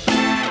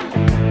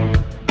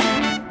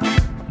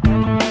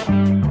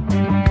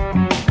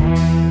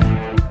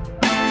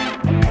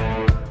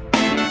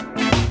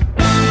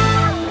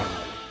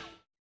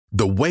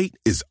 The wait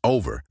is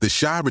over. The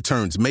Chi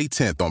returns May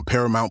 10th on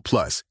Paramount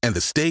Plus, and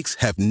the stakes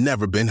have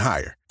never been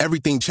higher.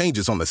 Everything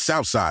changes on the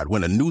South Side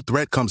when a new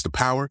threat comes to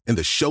power in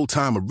the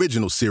Showtime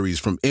original series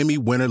from Emmy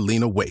winner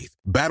Lena Waithe.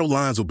 Battle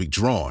lines will be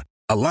drawn,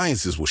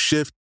 alliances will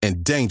shift,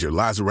 and danger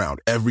lies around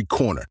every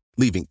corner,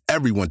 leaving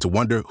everyone to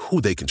wonder who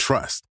they can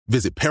trust.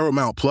 Visit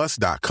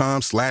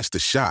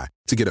ParamountPlus.com/The Chi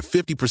to get a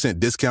 50%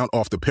 discount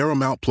off the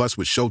Paramount Plus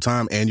with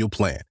Showtime annual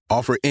plan.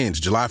 Offer ends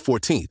July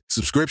 14th.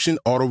 Subscription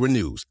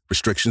auto-renews.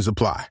 Restrictions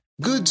apply.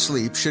 Good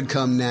sleep should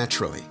come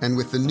naturally, and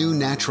with the new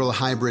Natural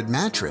Hybrid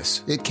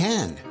mattress, it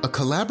can. A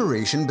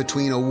collaboration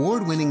between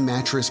award-winning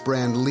mattress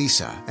brand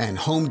Leesa and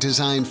home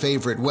design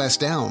favorite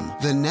West Elm,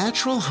 the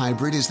Natural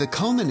Hybrid is the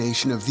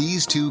culmination of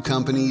these two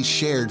companies'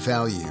 shared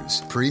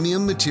values: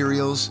 premium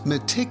materials,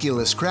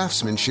 meticulous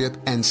craftsmanship,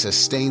 and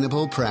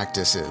sustainable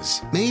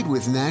practices. Made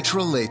with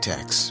natural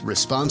latex,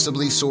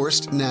 responsibly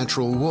sourced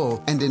natural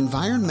wool, and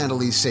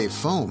environmentally safe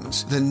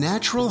foams, the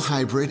Natural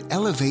Hybrid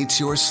elevates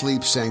your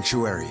sleep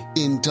sanctuary,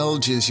 indulges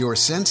your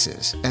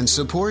senses, and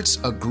supports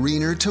a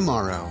greener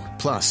tomorrow.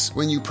 Plus,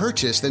 when you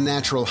purchase the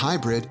Natural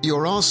Hybrid,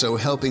 you're also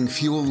helping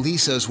fuel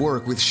Leesa's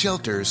work with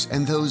shelters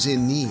and those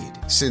in need.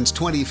 Since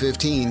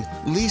 2015,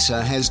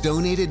 Leesa has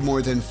donated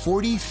more than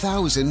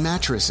 40,000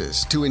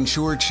 mattresses to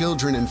ensure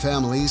children and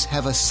families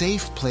have a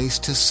safe place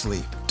to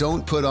sleep.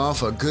 Don't put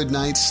off a good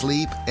night's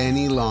sleep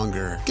any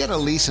longer. Get a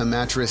Leesa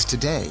mattress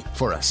today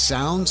for a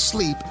sound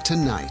sleep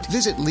tonight.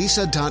 Visit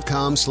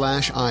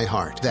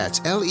leesa.com/iHeart. That's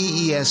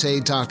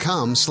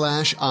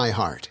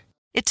LEESA.com/iHeart.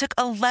 It took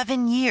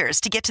 11 years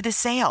to get to this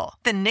sale.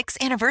 The Knix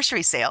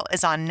Anniversary Sale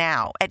is on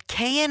now at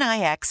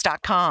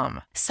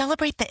knix.com.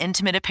 Celebrate the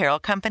intimate apparel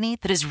company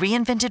that has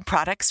reinvented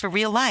products for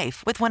real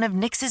life with one of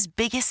Knix's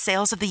biggest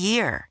sales of the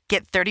year.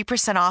 Get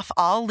 30% off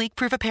all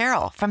leak-proof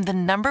apparel from the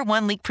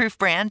 #1 leak-proof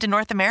brand in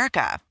North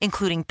America,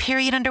 including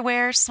period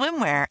underwear,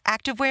 swimwear,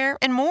 activewear,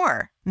 and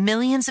more.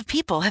 Millions of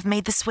people have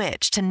made the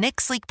switch to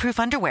Knix leak-proof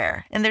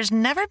underwear, and there's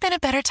never been a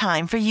better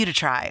time for you to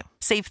try.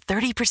 Save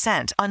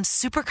 30% on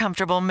super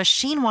comfortable,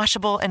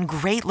 machine-washable, and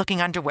great-looking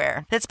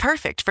underwear that's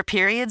perfect for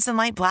periods and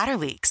light bladder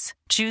leaks.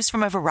 Choose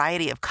from a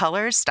variety of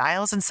colors,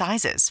 styles, and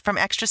sizes, from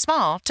extra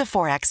small to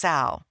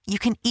 4XL. You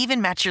can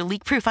even match your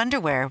leak-proof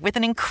underwear with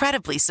an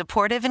incredibly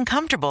supportive and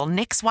comfortable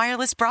Knix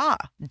wireless bra.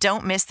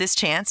 Don't miss this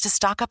chance to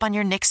stock up on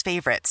your Knix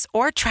favorites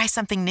or try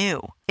something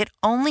new. It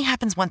only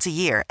happens once a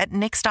year at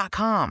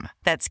Knix.com.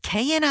 That's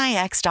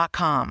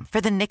KNIX.com for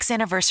the Knix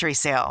Anniversary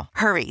Sale.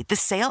 Hurry, the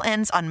sale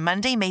ends on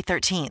Monday, May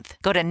 13th.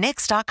 Go to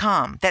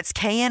Knix.com. That's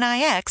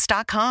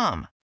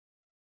KNIX.com.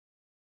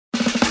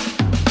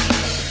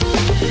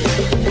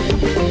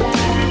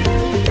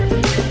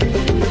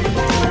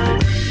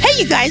 Hey,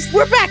 you guys,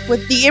 we're back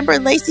with the Amber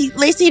and Lacey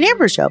and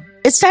Amber Show.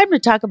 It's time to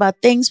talk about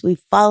things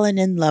we've fallen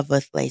in love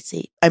with,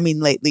 lately.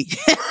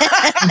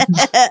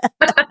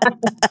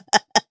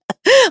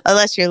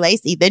 us you're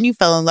Lacey. Then you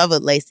fell in love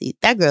with Lacey.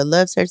 That girl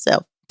loves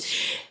herself.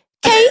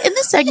 Okay, in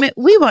this segment,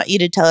 we want you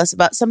to tell us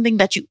about something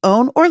that you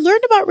own or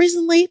learned about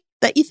recently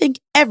that you think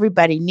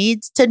everybody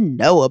needs to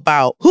know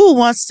about. Who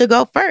wants to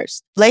go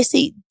first?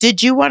 Lacey,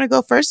 did you want to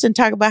go first and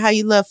talk about how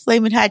you love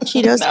Flamin Hot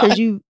Cheetos because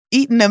you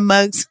eating them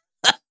mugs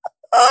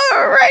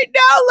right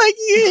now like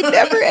you had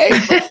never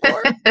ate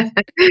before?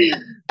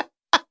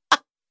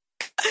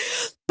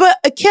 But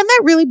can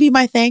that really be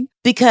my thing?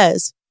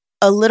 Because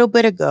a little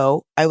bit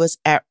ago, I was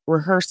at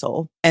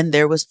rehearsal and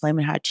there was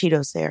Flamin Hot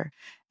Cheetos there.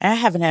 And I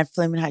haven't had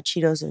Flamin Hot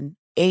Cheetos in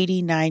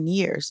 89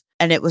 years.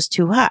 And it was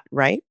too hot,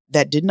 right?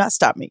 That did not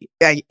stop me.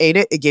 I ate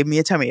it. It gave me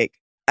a tummy ache.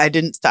 I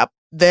didn't stop.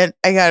 Then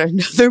I got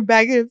another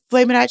bag of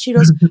Flamin Hot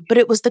Cheetos, but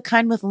it was the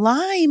kind with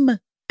lime.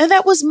 And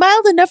that was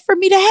mild enough for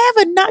me to have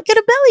and not get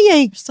a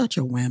bellyache. You're such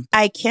a wimp.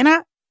 I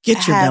cannot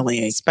get your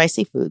bellyache.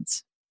 Spicy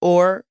foods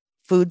or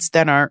foods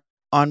that aren't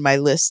on my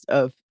list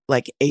of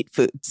like 8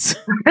 foods.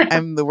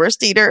 I'm the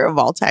worst eater of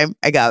all time.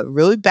 I got a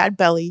really bad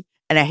belly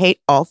and I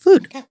hate all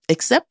food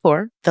except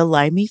for the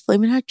limey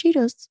Flamin Hot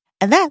Cheetos.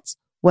 And that's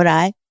what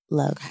I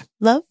love.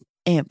 Love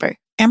Amber.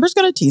 Amber's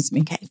going to tease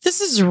me. Okay.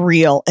 This is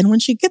real. And when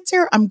she gets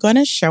here, I'm going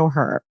to show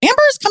her.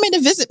 Amber is coming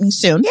to visit me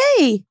soon.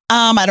 Yay.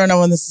 I don't know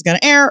when this is going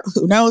to air.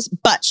 Who knows?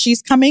 But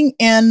she's coming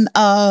in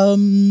a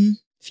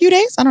few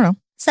days. I don't know.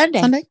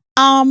 Sunday.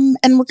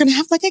 And we're going to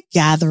have like a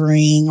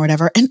gathering or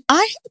whatever. And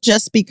I have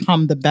just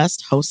become the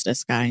best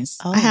hostess, guys.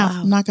 I have.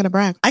 Wow. I'm not going to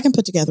brag. I can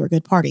put together a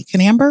good party.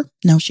 Can Amber?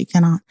 No, she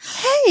cannot.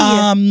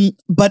 Hey.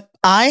 But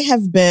I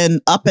have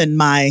been upping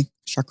my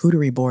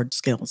charcuterie board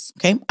skills.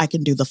 Okay. I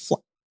can do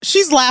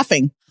she's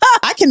laughing.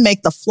 I can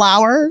make the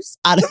flowers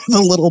out of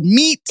the little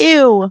meat.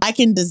 Ew. I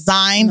can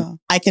design. No.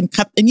 I can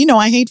cut. And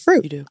I hate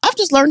fruit. You do. I've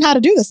just learned how to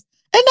do this.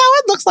 And now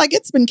it looks like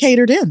it's been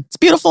catered in. It's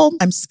beautiful.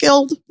 I'm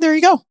skilled. There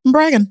you go. I'm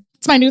bragging.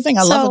 It's my new thing.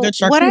 I love a good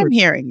charcuterie. What I'm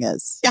hearing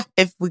is,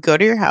 if we go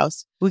to your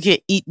house, we can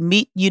eat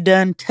meat you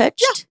done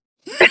touched.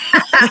 Yeah.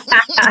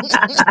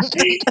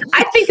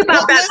 I think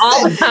about that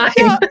all the time.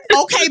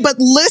 Okay, but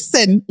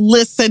listen.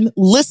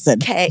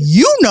 Okay.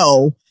 You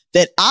know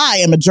that I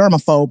am a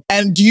germaphobe.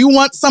 And do you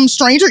want some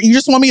stranger? You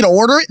just want me to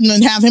order it and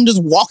then have him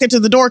just walk it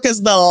to the door?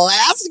 Because the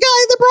last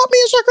guy that brought me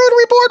a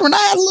charcuterie board when I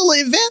had a little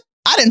event,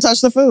 I didn't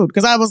touch the food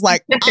because I was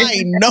like,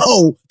 I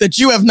know that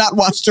you have not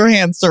washed your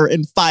hands, sir,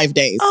 in 5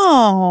 days.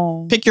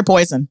 Oh. Pick your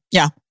poison.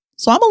 Yeah.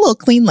 So I'm a little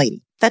clean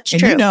lady. That's and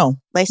true.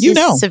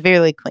 Lacey's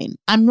severely clean.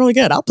 I'm really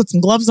good. I'll put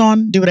some gloves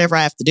on, do whatever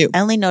I have to do.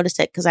 I only notice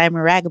it because I'm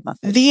a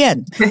ragamuffin. The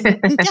end.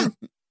 Yeah.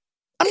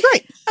 I'm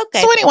great.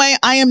 Okay. So anyway,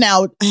 I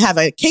have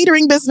a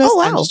catering business. Oh,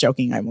 wow. I'm just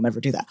joking. I will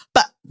never do that.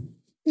 But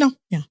no,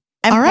 yeah.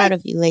 I'm proud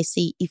of you,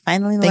 Lacey. You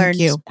finally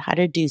learned how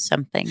to do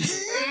something.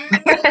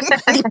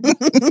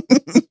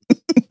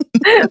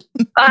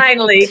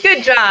 Finally.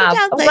 Good job.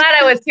 I'm glad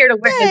I was here to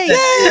witness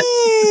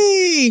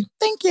it. Yay!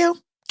 Thank you.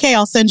 Okay,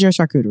 I'll send you a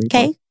charcuterie.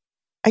 Okay.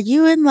 Are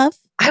you in love?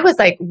 I was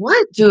like,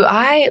 what do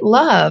I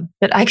love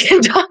that I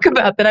can talk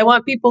about that I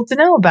want people to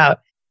know about?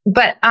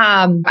 But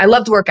I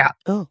love to work out.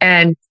 Oh.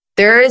 And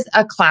there is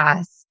a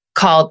class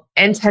called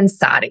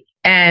intenSati.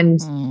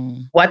 And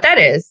what that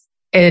is,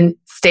 and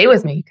stay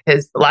with me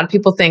because a lot of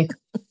people think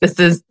this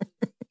is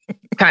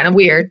kind of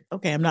weird.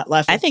 Okay, I'm not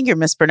laughing. I think you're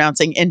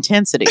mispronouncing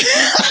intensity.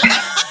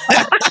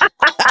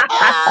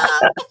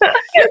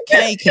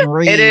 Okay, can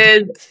read. It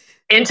is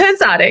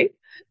intenSati,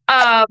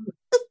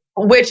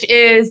 which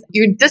is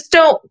you just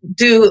don't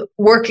do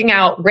working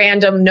out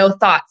random, no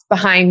thoughts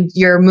behind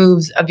your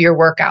moves of your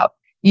workout.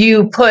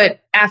 You put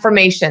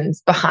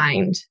affirmations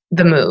behind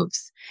the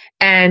moves.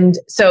 And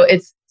so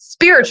it's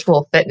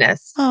spiritual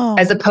fitness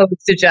as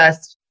opposed to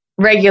just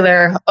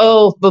regular,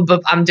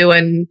 I'm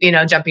doing,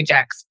 jumping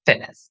jacks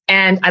fitness.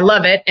 And I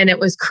love it. And it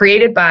was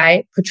created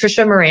by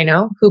Patricia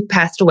Moreno, who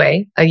passed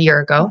away a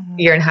year and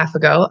a half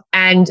ago.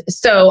 And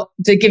so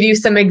to give you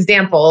some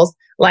examples,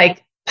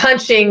 like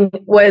punching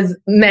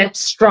meant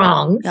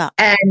strong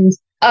and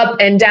up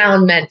and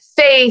down meant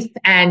faith.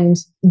 And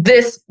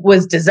this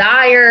was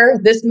desire.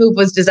 This move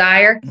was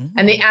desire. Mm-hmm.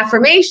 And the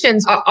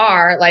affirmations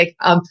are like,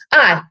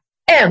 I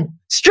am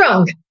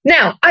strong.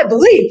 Now I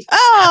believe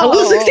I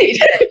will succeed.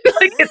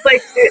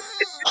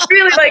 It's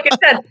really like it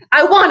says,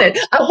 I want it.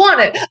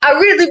 I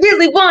really,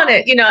 really want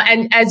it.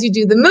 And as you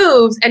do the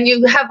moves and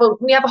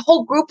we have a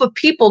whole group of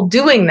people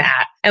doing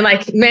that and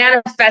like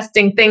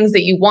manifesting things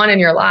that you want in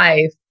your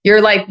life.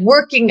 You're like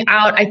working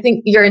out, I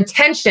think, your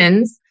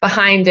intentions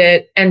behind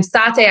it. And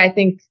sati, I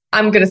think,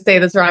 I'm going to say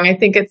this wrong. I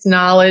think it's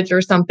knowledge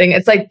or something.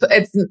 It's like,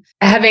 it's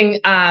having,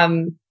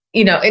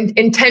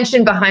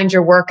 intention behind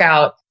your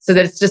workout so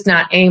that it's just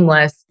not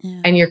aimless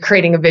and you're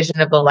creating a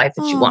vision of the life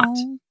that you want.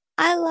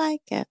 I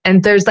like it.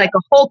 And there's like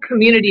a whole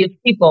community of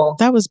people.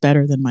 That was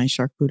better than my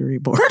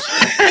charcuterie board.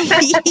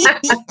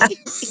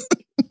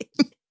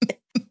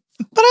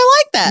 But I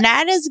like that.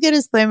 Not as good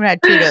as Flamin Hot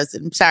Cheetos.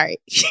 I'm sorry.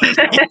 No,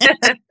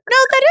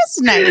 that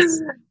is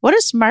nice. What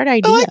a smart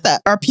idea. I like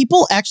that. Are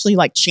people actually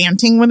like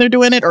chanting when they're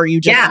doing it or are you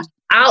just... Yeah,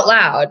 out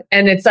loud.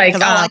 And it's like...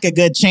 I like a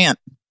good chant.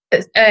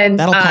 And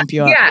that'll pump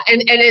you up. Yeah.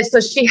 So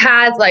she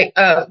has like,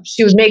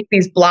 she would make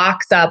these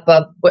blocks up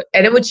of,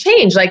 and it would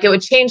change. Like, it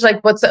would change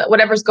like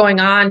whatever's going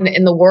on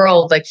in the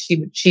world. Like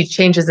she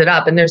changes it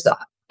up. And there's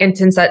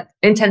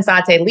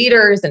intenSati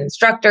leaders and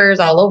instructors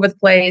all over the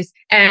place.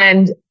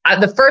 And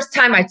the first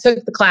time I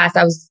took the class,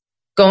 I was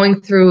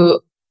going through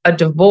a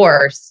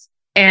divorce,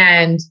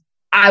 and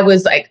I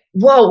was like,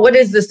 whoa, what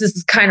is this? This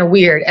is kind of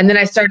weird. And then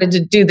I started to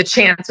do the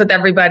chants with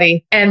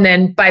everybody. And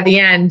then by the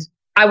end,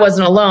 I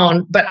wasn't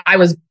alone, but I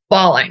was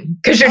bawling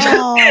because you're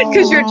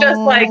just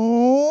like,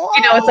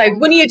 it's like,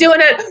 when are you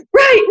doing it?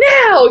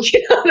 Right now,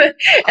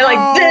 and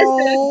like this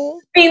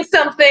means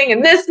something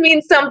and this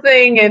means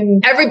something,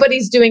 and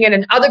everybody's doing it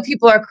and other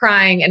people are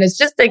crying. And it's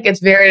just like, it's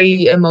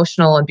very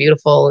emotional and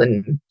beautiful,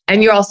 and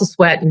you also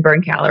sweat and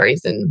burn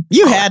calories. And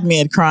you had me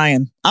at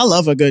crying. I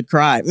love a good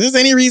cry. If there's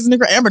any reason to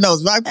cry, Amber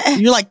knows.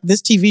 You're like, this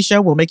TV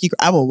show will make you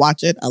cry. I will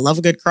watch it. I love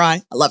a good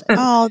cry. I love it.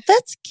 Oh,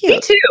 that's cute. Me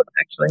too,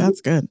 actually.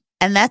 That's good.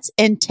 And that's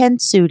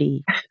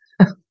intenSati.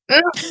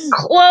 Close.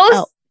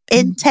 Oh,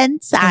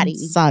 intenSati.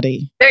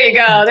 IntenSati. There you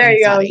go. There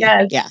you go.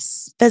 Yes.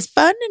 Yes. That's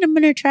fun, and I'm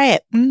going to try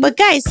it. But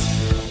guys,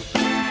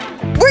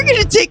 we're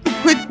going to take a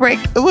quick break.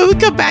 And when we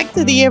come back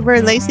to the Amber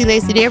and Lacey and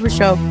Amber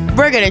show,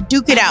 we're going to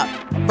duke it out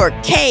for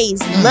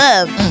Kay's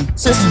love.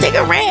 So stick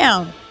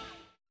around.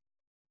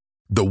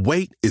 The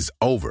wait is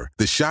over.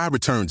 The Chi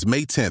returns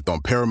May 10th on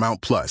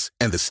Paramount Plus,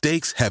 and the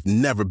stakes have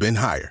never been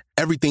higher.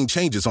 Everything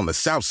changes on the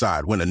South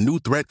Side when a new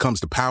threat comes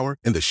to power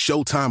in the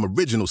Showtime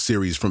original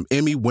series from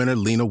Emmy winner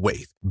Lena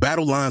Waithe.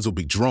 Battle lines will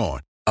be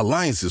drawn,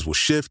 alliances will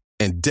shift,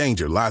 and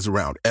danger lies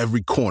around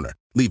every corner,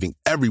 leaving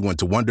everyone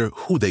to wonder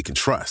who they can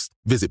trust.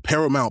 Visit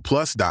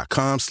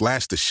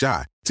ParamountPlus.com/The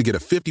Chi to get a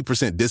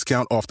 50%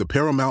 discount off the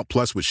Paramount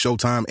Plus with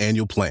Showtime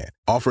annual plan.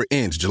 Offer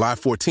ends July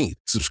 14th.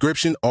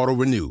 Subscription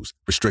auto-renews.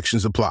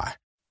 Restrictions apply.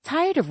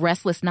 Tired of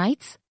restless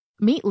nights?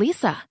 Meet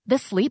Leesa, the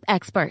sleep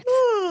experts.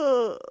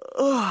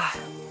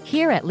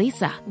 Here at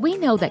Leesa, we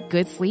know that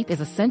good sleep is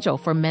essential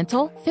for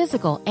mental,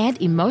 physical,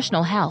 and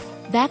emotional health.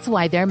 That's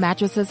why their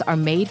mattresses are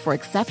made for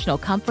exceptional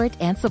comfort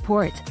and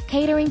support,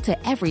 catering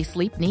to every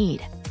sleep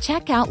need.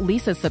 Check out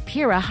Leesa's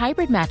Sapira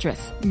Hybrid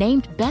Mattress,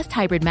 named Best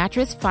Hybrid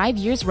Mattress 5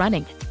 years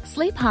running.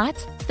 Sleep hot?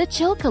 The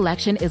Chill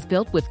Collection is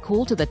built with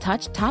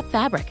cool-to-the-touch top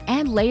fabric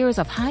and layers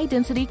of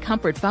high-density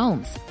comfort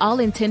foams, all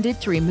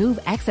intended to remove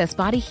excess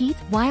body heat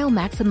while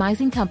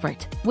maximizing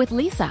comfort. With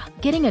Leesa,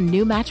 getting a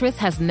new mattress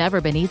has never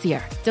been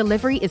easier.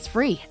 Delivery is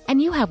free, and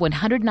you have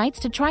 100 nights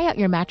to try out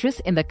your mattress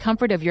in the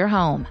comfort of your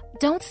home.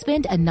 Don't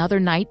spend another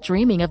night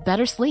dreaming of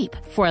better sleep.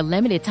 For a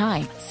limited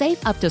time,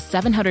 save up to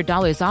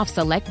 $700 off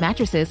select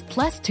mattresses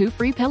plus 2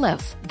 free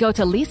pillows. Go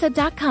to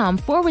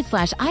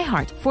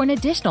leesa.com/iHeart for an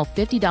additional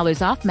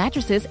 $50 off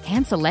mattresses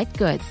and select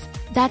goods.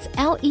 That's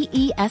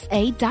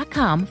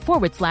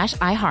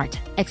LEESA.com/iHeart.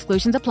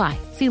 Exclusions apply.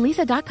 See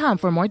leesa.com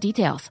for more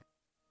details.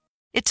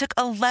 It took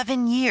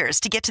 11 years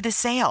to get to this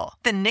sale.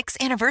 The Knix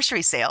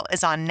Anniversary Sale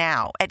is on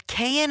now at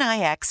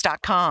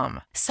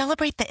KNIX.com.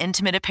 Celebrate the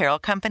intimate apparel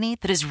company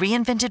that has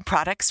reinvented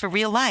products for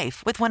real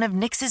life with one of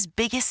Knix's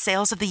biggest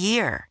sales of the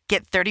year.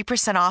 Get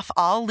 30% off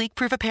all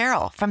leak-proof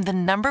apparel from the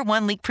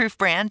 #1 leak-proof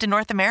brand in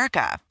North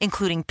America,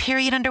 including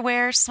period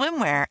underwear,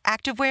 swimwear,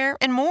 activewear,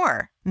 and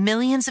more.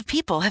 Millions of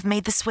people have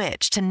made the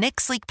switch to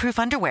Knix leak-proof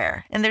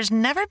underwear, and there's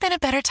never been a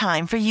better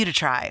time for you to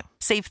try.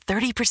 Save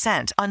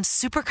 30% on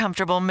super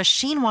comfortable,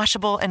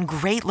 machine-washable, and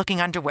great-looking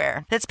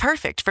underwear that's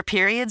perfect for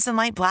periods and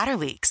light bladder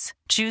leaks.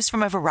 Choose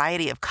from a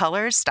variety of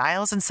colors,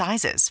 styles, and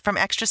sizes, from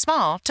extra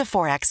small to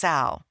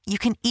 4XL. You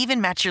can even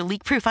match your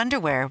leak-proof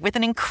underwear with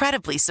an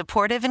incredibly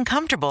supportive and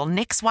comfortable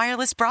Knix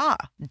wireless bra.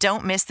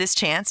 Don't miss this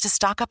chance to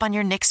stock up on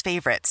your Knix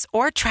favorites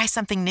or try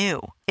something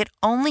new. It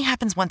only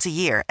happens once a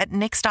year at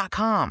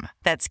Knix.com.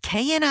 That's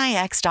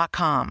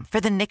KNIX.com for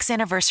the Knix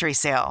Anniversary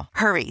Sale.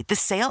 Hurry, the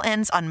sale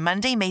ends on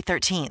Monday, May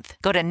 13th.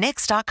 Go to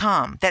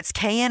Knix.com. That's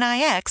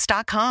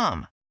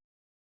KNIX.com.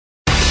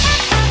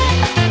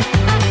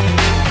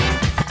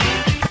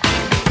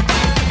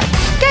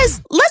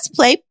 Guys, let's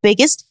play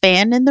Biggest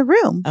Fan in the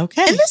Room.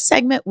 Okay. In this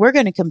segment, we're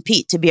going to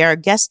compete to be our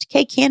guest,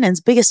 Kay Cannon's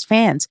biggest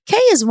fans.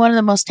 Kay is one of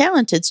the most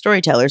talented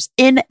storytellers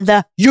in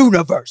the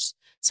universe.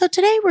 So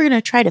today we're going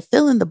to try to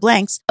fill in the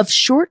blanks of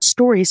short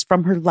stories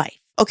from her life.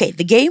 Okay,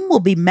 the game will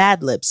be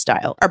Mad Lib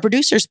style. Our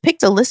producers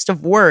picked a list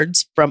of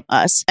words from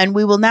us, and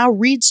we will now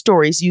read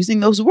stories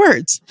using those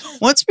words.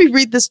 Once we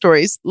read the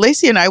stories,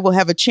 Lacey and I will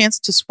have a chance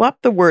to swap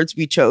the words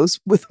we chose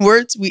with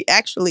words we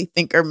actually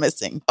think are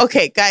missing.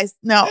 Okay, guys,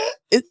 now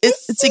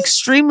it's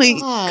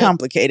extremely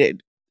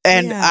complicated,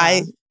 and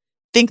I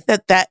think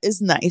that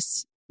is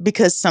nice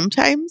because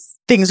sometimes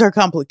things are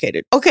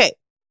complicated. Okay,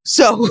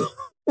 so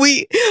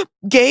we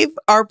gave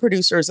our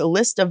producers a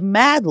list of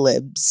Mad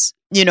Libs,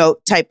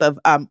 type of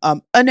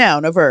a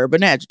noun, a verb,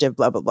 an adjective,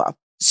 blah, blah, blah.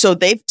 So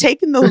they've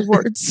taken those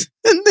words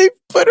and they've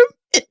put them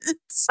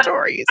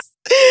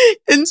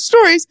in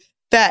stories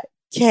that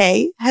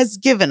Kay has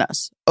given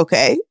us.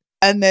 Okay.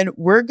 And then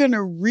we're going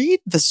to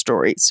read the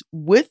stories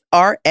with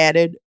our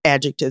added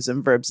adjectives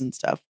and verbs and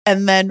stuff.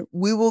 And then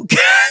we will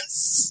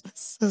guess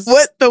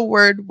what the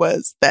word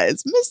was that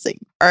is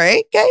missing. All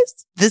right,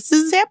 guys, this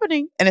is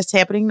happening and it's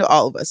happening to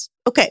all of us.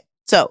 Okay.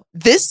 So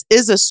this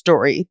is a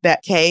story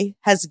that Kay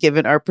has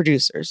given our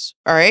producers.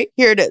 All right,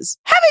 here it is.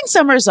 Having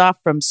summers off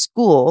from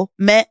school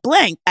meant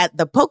blank at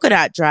the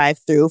Polk-a-dot Drive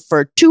Thru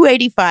for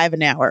 $2.85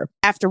 an hour.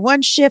 After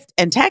one shift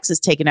and taxes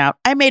taken out,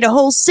 I made a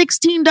whole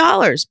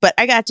 $16, but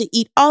I got to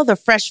eat all the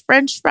fresh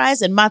French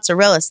fries and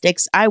mozzarella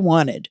sticks I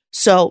wanted.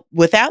 So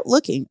without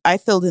looking, I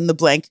filled in the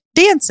blank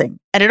dancing,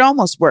 and it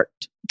almost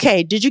worked.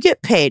 Kay, did you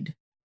get paid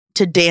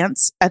to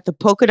dance at the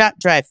Polk-a-dot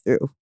Drive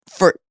Thru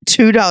for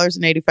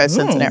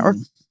 $2.85 an hour?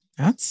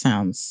 That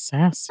sounds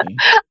sassy.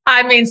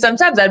 I mean,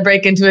 sometimes I'd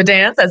break into a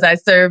dance as I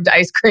served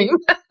ice cream.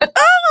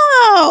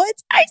 Oh,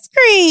 it's ice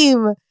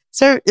cream.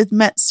 It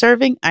meant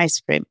serving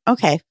ice cream.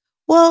 Okay.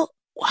 Well,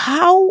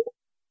 how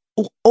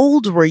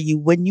old were you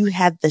when you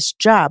had this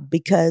job?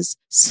 Because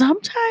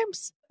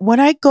sometimes when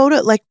I go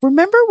to,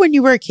 remember when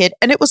you were a kid,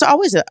 and it was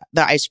always the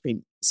ice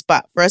cream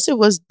spot. For us, it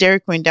was Dairy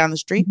Queen down the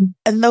street. Mm-hmm.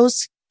 And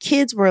those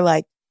kids were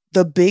like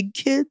the big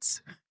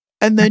kids.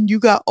 And then you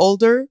got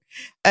older,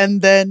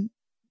 and then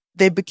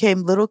they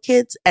became little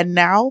kids. And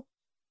now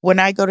when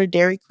I go to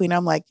Dairy Queen,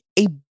 I'm like,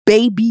 a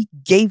baby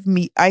gave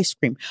me ice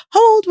cream.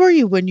 How old were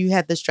you when you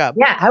had this job?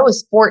 Yeah, I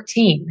was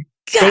 14.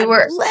 God they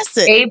were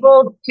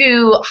able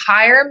to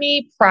hire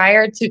me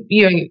prior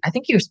to, I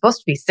think you were supposed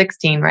to be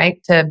 16,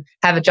 right? To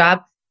have a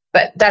job.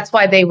 But that's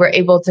why they were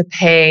able to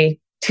pay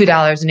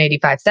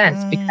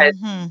 $2.85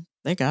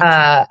 because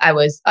I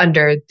was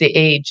under the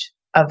age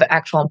of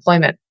actual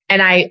employment.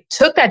 And I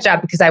took that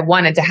job because I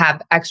wanted to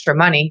have extra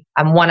money.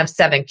 I'm one of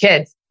 7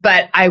 kids.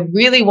 But I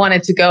really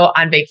wanted to go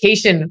on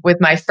vacation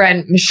with my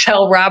friend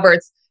Michelle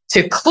Roberts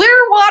to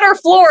Clearwater,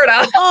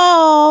 Florida.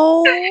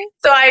 Oh.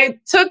 So I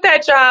took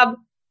that job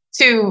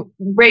to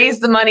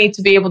raise the money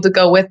to be able to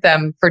go with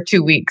them for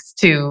 2 weeks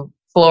to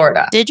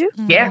Florida. Did you?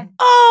 Yeah.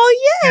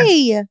 Oh,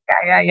 yay.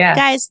 Yeah.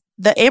 Guys,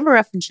 the Amber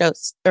and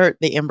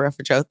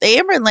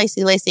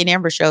Lacey and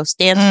Amber show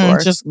stands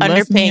for just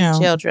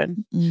underpaying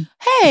children.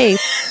 Hey.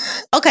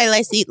 Okay,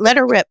 Lacey, let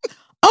her rip.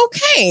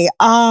 Okay.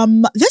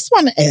 This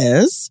one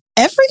is,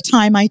 every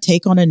time I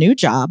take on a new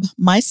job,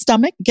 my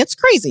stomach gets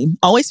crazy.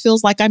 Always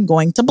feels like I'm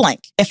going to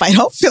blank. If I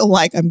don't feel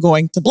like I'm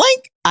going to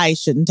blank, I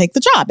shouldn't take the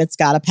job. It's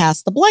got to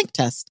pass the blank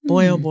test.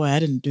 Boy, oh boy, I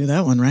didn't do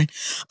that one right.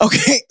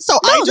 Okay, so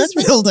I just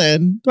filled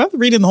in. Do I have to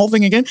read in the whole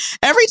thing again?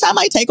 Every time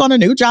I take on a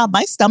new job,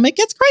 my stomach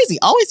gets crazy.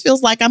 Always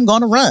feels like I'm going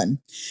to run.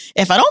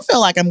 If I don't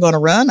feel like I'm going to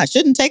run, I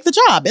shouldn't take the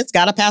job. It's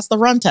got to pass the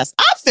run test.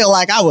 I feel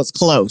like I was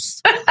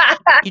close.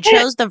 You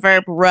chose the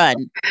verb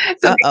run.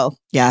 Uh-oh.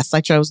 Yes,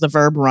 I chose the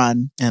verb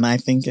run, and I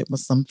think it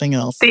was something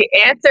else. The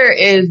answer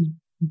is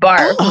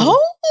barf.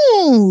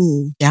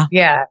 Oh, yeah.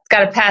 Yeah, it's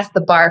got to pass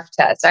the barf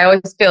test. I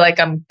always feel like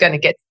I'm going to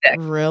get sick.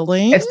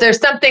 Really? If there's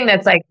something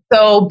that's like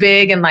so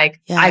big and I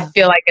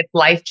feel like it's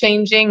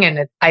life-changing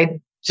and I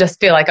just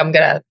feel like I'm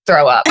going to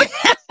throw up.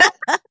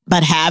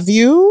 But have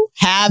you?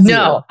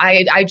 No,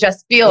 I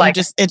just feel like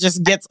it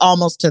just gets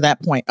almost to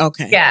that point.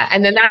 Okay. Yeah.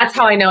 And then that's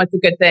how I know it's a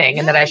good thing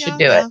and that I should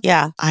do it.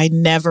 Yeah. I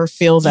never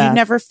feel that. You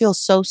never feel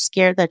so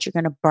scared that you're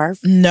going to barf?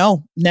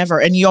 No, never.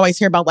 And you always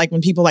hear about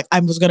when people I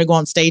was going to go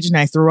on stage and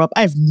I threw up.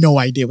 I have no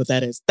idea what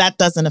that is. That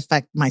doesn't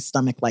affect my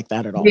stomach like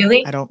that at all.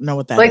 Really? I don't know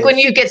what that is. Like when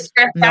you get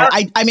stressed out?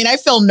 I mean, I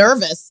feel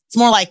nervous. It's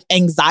more like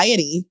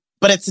anxiety.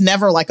 But it's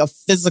never like a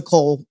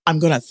physical, I'm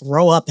going to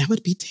throw up. That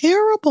would be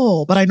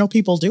terrible. But I know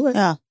people do it.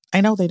 Yeah. I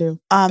know they do.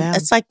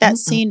 It's like that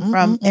scene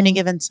from Any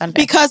Given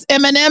Sunday. Because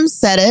Eminem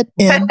said it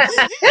in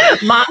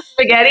Mom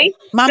Spaghetti.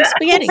 Mom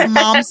Spaghetti.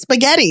 Mom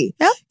Spaghetti.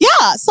 Yep.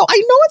 Yeah. So I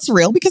know it's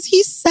real because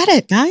he said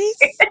it, guys.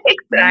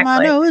 Exactly.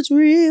 I know it's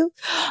real.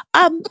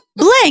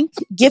 Blank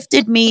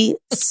gifted me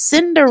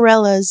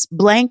Cinderella's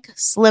blank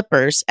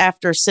slippers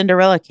after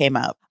Cinderella came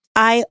out.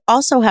 I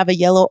also have a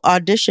yellow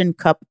audition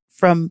cup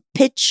from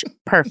Pitch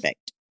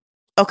Perfect.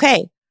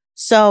 Okay,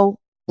 so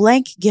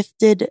blank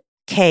gifted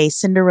Kay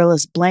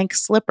Cinderella's blank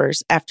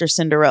slippers after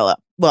Cinderella.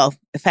 Well,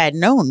 if I had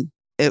known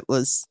it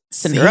was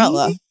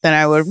Cinderella, then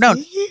I would have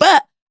known.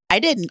 But I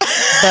didn't.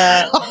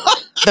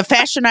 The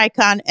fashion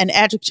icon and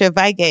adjective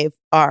I gave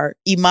are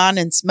Iman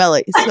and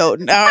smelly. So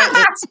now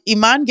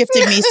Iman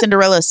gifted me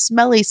Cinderella's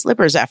smelly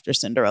slippers after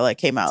Cinderella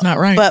came out. That's not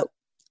right. But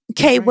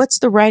Kay, what's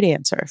the right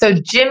answer? So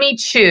Jimmy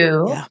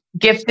Choo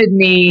gifted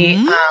me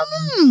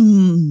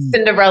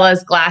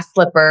Cinderella's glass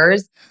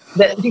slippers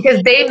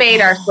because they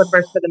made our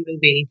slippers for the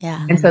movie.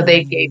 Yeah. And so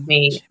they gave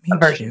me a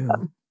version of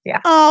them.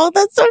 Yeah. Oh,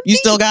 that's so You neat.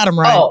 still got them,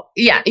 right? Oh,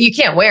 yeah. You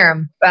can't wear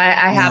them. But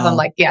I have them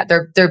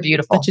they're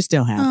beautiful. But you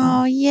still have them.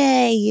 Oh,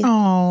 yay.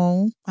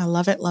 Oh, I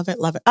love it, love it,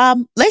 love it.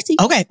 Lacey.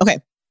 Okay.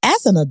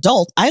 As an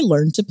adult, I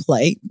learned to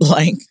play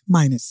blank.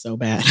 Mine is so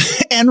bad.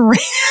 And ran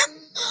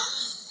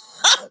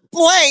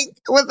blank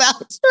without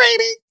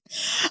training.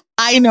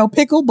 I know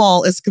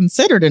pickleball is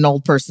considered an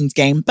old person's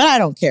game, but I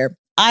don't care.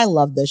 I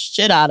love the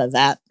shit out of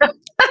that.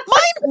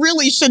 Mine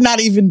really should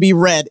not even be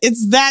red.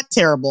 It's that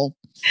terrible.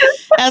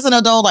 As an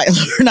adult, I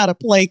learned how to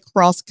play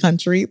cross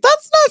country.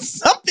 That's not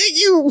something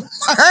you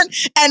learn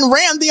and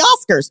ran the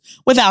Oscars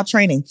without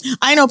training.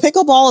 I know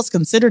pickleball is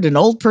considered an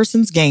old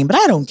person's game, but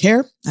I don't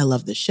care. I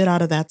love the shit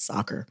out of that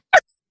soccer.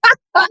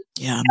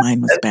 Yeah,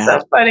 mine was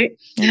bad. So funny.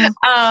 You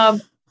know?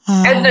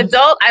 As an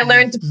adult, I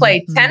learned to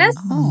play tennis,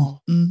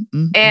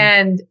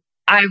 and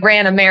I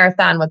ran a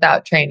marathon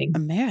without training. A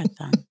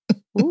marathon.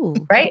 Ooh.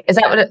 Right? Is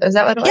that what it was?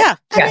 Yeah.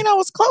 I mean, I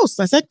was close.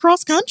 I said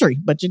cross country,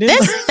 but you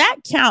didn't. That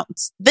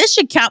counts. This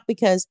should count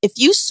because if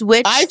you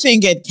switch I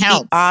think it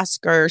counts. the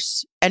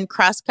Oscars and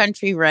cross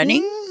country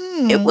running,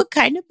 it would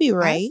kind of be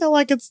right. I feel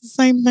like it's the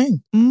same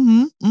thing.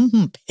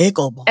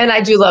 Pickleball. And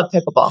I do love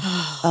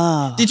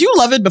pickleball. Did you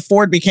love it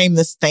before it became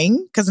this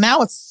thing? Because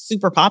now it's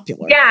super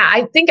popular. Yeah,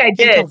 I think I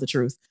did. Tell the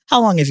truth. How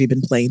long have you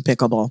been playing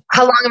pickleball?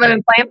 How long have I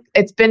been playing?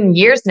 It's been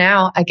years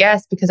now, I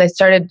guess, because I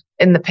started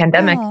in the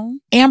pandemic.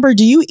 Amber,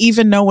 do you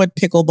even know what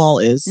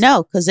pickleball is?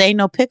 No, because there ain't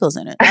no pickles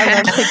in it. I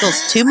love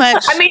pickles too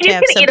much. I mean, you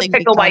can eat a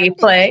pickle while you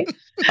play.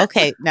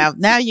 Okay,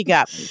 now you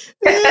got me.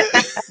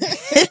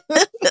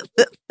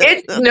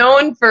 It's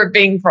known for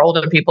being for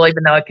older people,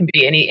 even though it can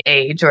be any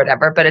age or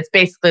whatever. But it's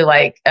basically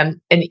like an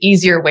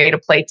easier way to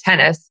play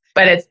tennis.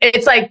 But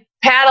it's like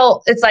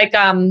paddle. It's like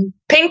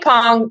ping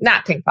pong,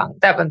 not ping pong.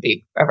 That wouldn't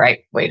be a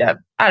right way to.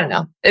 I don't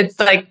know. It's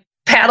like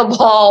paddle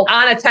ball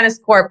on a tennis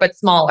court, but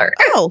smaller.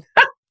 Oh,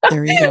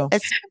 there you go.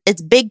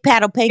 It's big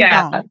paddle ping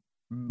pong.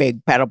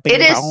 Big paddle ping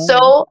pong. It is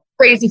so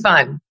crazy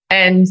fun,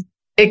 and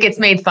it gets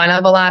made fun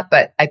of a lot,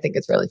 but I think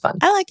it's really fun.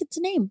 I like its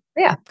name.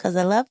 Yeah, because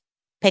I love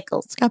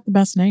pickles. It's got the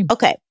best name.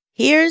 Okay,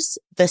 here's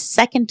the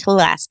second to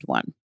last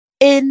one.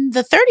 In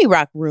the 30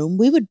 Rock room,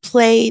 we would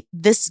play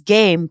this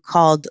game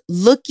called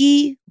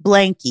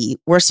Looky-blanky,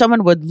 where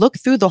someone would look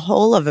through the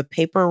hole of a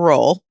paper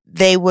roll.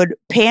 They would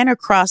pan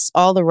across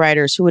all the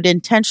writers who would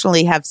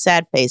intentionally have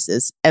sad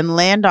faces and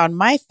land on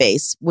my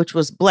face, which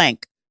was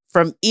blank,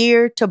 from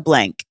ear to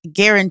blank,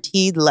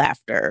 guaranteed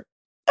laughter.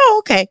 Oh,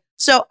 okay.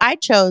 So I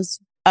chose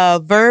a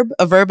verb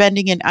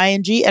ending in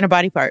ing, and a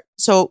body part.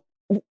 So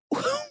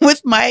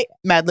with my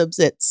Mad Libs,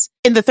 it's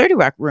in the 30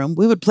 Rock room,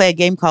 we would play a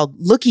game called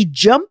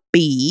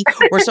Looky-jumpy,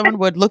 where someone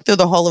would look through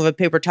the hole of a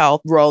paper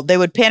towel roll. They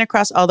would pan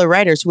across all the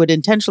writers who would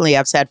intentionally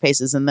have sad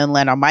faces and then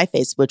land on my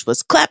face, which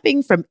was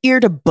clapping from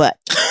ear to butt.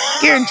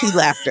 Guaranteed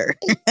laughter.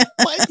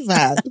 Like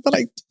that. But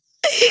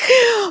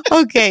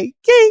Okay.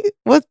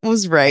 What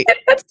was right?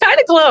 That's kind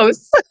of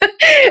close.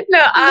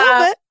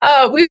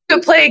 We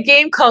would play a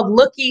game called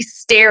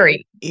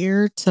Lookey-stare-y.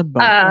 Ear to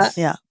butt.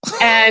 Yeah.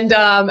 And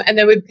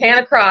then we'd pan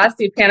across.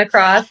 You'd pan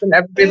across, and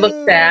everybody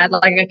looked sad.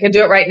 Like I can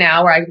do it right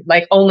now, where I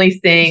like only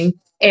sing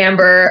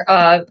Amber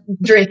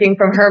drinking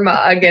from her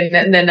mug,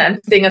 and then I'm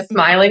seeing a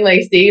smiling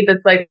Lacey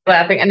that's like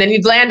laughing, and then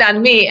you'd land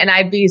on me, and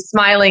I'd be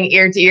smiling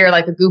ear to ear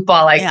like a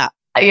goofball, like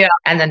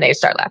and then they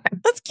start laughing.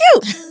 That's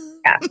cute.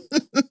 Yeah.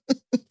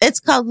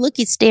 It's called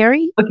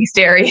Lookey-stare-y.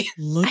 Lookey-stare-y.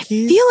 I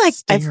feel like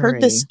I've heard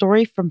this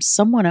story from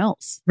someone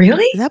else.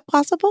 Really? Is that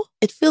possible?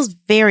 It feels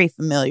very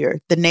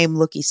familiar, the name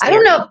Lookey-stare-y. I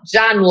don't know if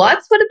John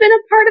Lutz would have been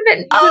a part of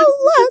it.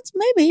 Oh, Lutz,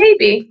 maybe.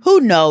 Maybe. Who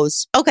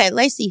knows? Okay,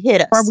 Lacey,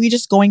 hit us. Are we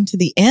just going to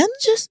the end?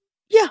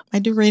 Yeah. I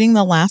do rating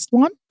the last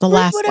one?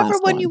 Whatever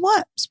one you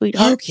want,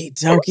 sweetheart. Okie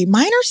dokie.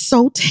 Mine are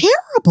so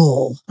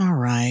terrible. All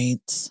right.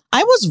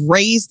 I was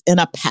raised in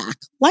a pack,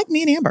 like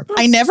me and Amber.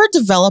 I never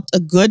developed a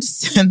good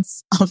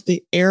sense of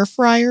the air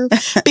fryer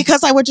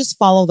because I would just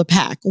follow the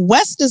pack.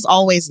 West is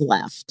always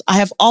left. I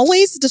have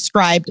always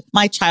described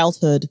my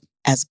childhood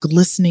as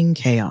glistening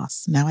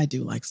chaos. Now I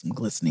do like some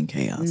glistening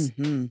chaos.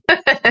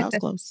 That was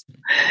close.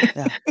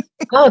 Yeah.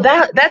 Oh,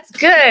 that's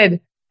good.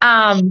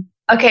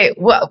 Okay,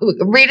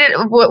 read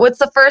it. What's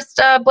the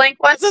first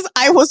blank one? It says,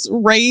 I was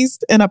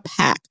raised in a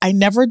pack. I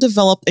never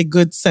developed a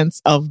good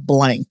sense of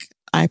blank.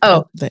 I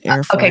put the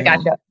air fryer. Okay,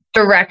 gotcha.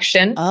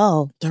 Direction.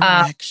 Oh,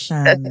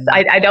 direction.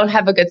 I don't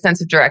have a good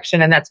sense of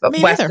direction, and that's what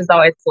West is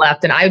always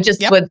left. And I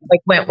just went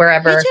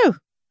wherever. Me too.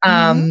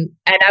 And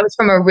I was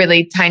from a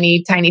really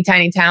tiny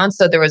town,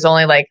 so there was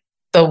only like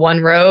the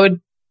one road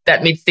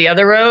that meets the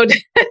other road.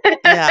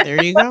 Yeah,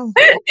 there you go.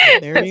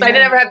 I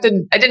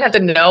didn't have to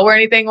know where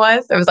anything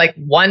was. It was like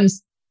one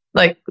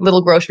like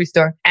little grocery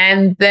store.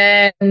 And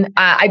then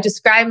I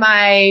describe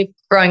my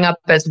growing up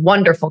as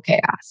wonderful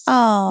chaos.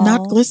 Oh,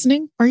 not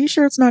glistening? Are you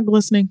sure it's not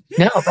glistening?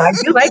 No, but I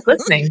do like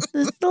glistening. It's a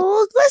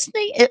little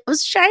glistening. It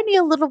was shiny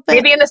a little bit.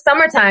 Maybe in the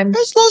summertime.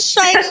 It's a little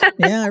shiny.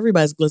 Yeah,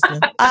 everybody's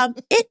glistening.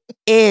 It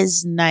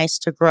is nice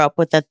to grow up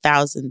with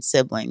 1,000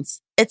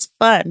 siblings. It's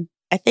fun.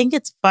 I think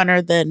it's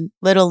funner than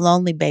little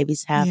lonely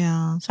babies have.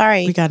 Yeah.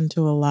 Sorry. We got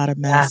into a lot of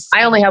mess. Yeah.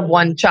 I only have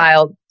one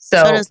child.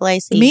 So does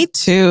Lacey. Me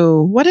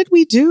too. What did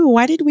we do?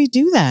 Why did we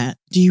do that?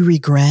 Do you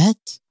regret?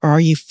 Or are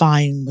you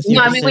fine with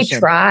your decision? We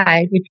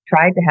tried. We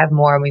tried to have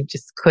more and we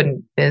just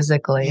couldn't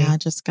physically. Yeah, I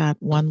just got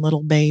one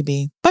little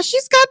baby. But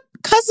she's got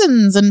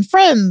cousins and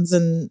friends.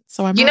 And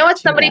so I'm You know what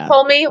somebody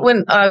told me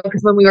when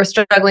we were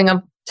struggling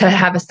to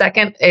have a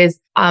second is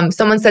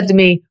someone said to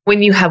me,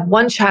 when you have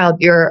one child,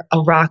 you're a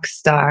rock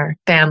star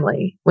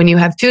family. When you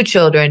have two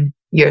children,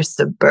 you're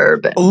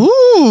suburban.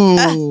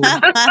 Ooh.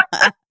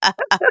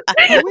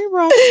 We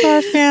rock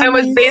star family. I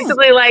was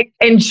basically like,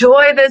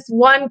 enjoy this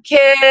one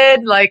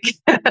kid. Like,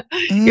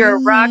 you're a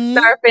rock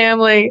star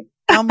family.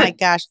 Oh my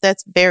gosh,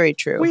 that's very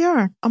true. We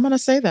are. I'm going to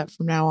say that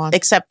from now on.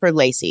 Except for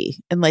Lacey.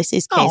 In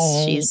Lacey's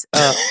case, she's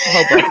a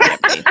hobo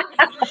family.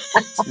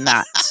 It's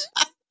not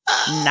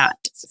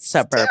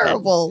suburban.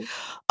 Terrible.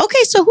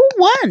 Okay, so who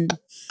won?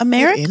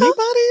 America? Did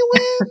anybody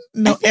win?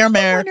 No,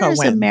 America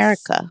wins.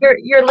 America.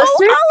 Your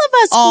listeners? All of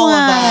us All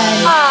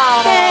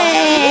won.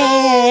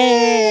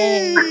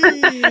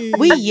 Yay.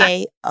 We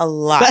yay a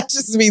lot. That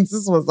just means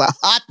this was a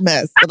hot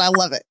mess, and I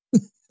love it.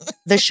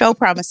 The show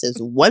promises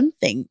one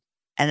thing,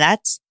 and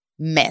that's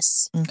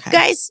mess. Okay.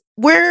 Guys,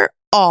 we're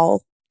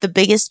all the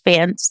biggest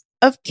fans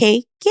of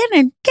Kay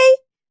Cannon. Kay,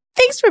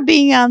 thanks for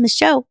being on the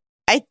show.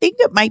 I think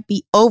it might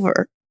be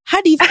over.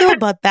 How do you feel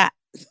about that?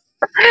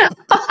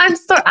 I'm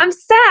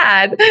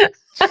sad.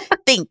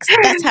 Thanks.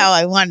 That's how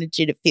I wanted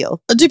you to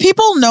feel. Do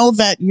people know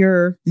that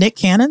you're Nick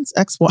Cannon's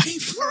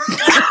ex-wife?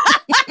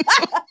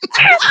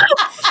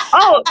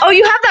 Oh,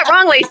 you have that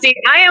wrong, Lacey.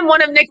 I am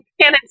one of Nick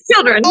Cannon's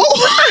children. Oh.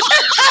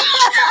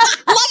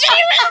 Love it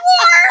even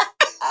more.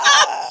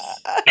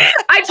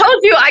 I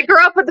told you I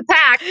grew up with the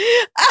pack.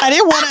 I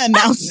didn't want to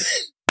announce it.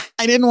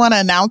 I didn't want to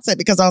announce it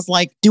because I was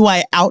like, do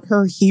I out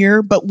her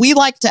here? But we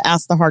like to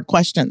ask the hard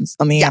questions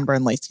on the Amber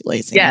and Lacey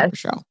Amber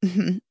show.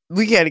 Mm-hmm.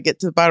 We got to get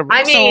to the bottom of it.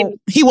 I mean, so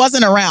he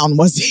wasn't around,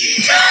 was he?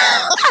 He's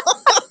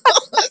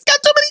got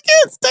too many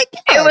kids. Take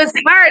care. It was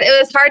hard. It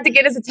was hard to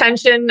get his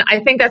attention. I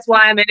think that's why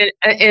I'm in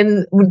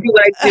do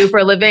what I do for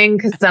a living,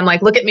 because I'm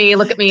like, look at me, daddy.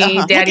 Look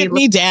at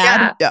me,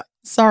 dad. Yeah.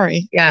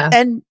 Sorry. Yeah.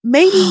 And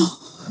maybe,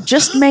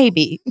 just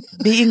maybe,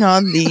 being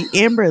on the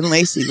Amber and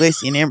Lacey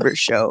and Amber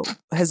show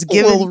has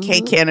given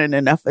Kay Cannon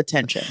enough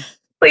attention.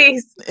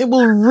 Please. It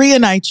will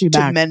reunite you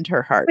back. To mend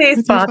her heart.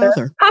 Please,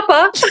 Father.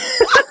 Papa.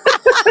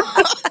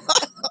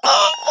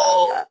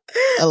 I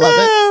love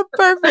it.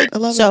 Perfect. I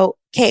love so,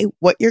 Kay,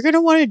 what you're going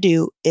to want to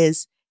do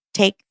is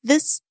take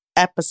this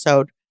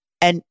episode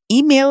and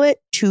email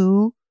it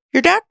to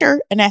your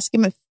doctor and ask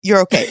him if you're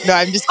okay. No,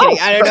 I'm just kidding.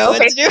 I don't know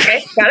what to do.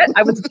 Okay, got it.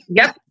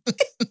 Yep.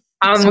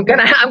 I'm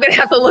gonna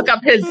have to look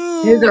up his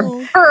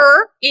or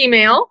her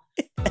email.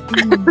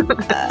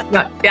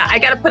 Yeah, I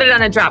gotta put it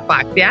on a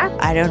Dropbox. Yeah,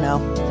 I don't know.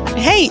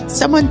 Hey,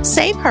 someone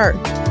save her.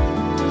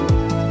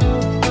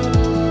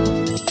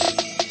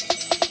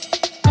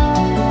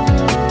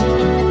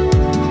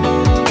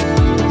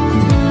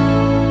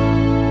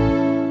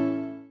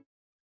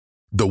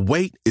 The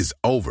wait is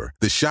over.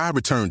 The Chi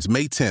returns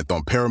May 10th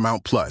on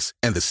Paramount Plus,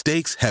 and the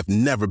stakes have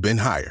never been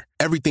higher.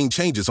 Everything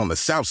changes on the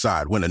South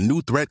Side when a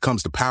new threat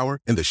comes to power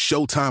in the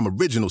Showtime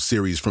original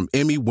series from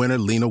Emmy winner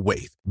Lena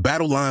Waithe.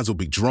 Battle lines will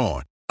be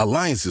drawn,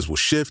 alliances will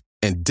shift,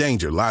 and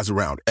danger lies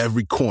around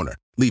every corner,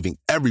 leaving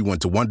everyone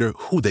to wonder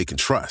who they can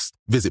trust.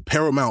 Visit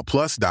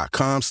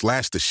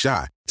ParamountPlus.com/The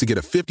Chi to get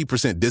a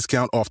 50%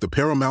 discount off the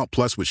Paramount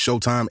Plus with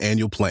Showtime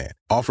annual plan.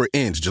 Offer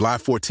ends July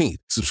 14th.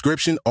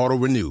 Subscription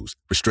auto-renews.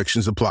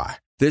 Restrictions apply.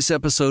 This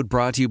episode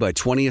brought to you by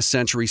 20th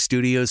Century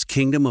Studios'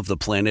 Kingdom of the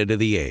Planet of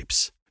the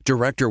Apes.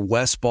 Director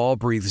Wes Ball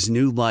breathes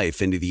new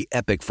life into the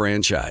epic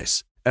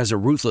franchise. As a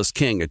ruthless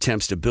king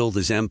attempts to build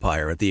his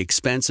empire at the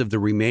expense of the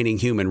remaining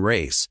human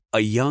race, a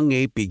young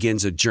ape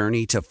begins a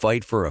journey to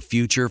fight for a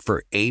future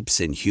for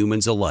apes and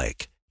humans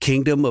alike.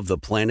 Kingdom of the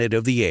Planet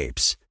of the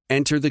Apes.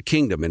 Enter the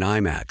kingdom in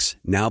IMAX,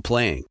 now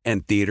playing,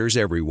 and theaters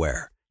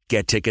everywhere.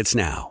 Get tickets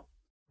now.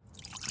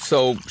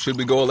 So, should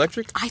we go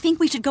electric? I think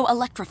we should go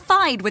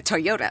electrified with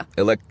Toyota.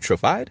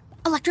 Electrified?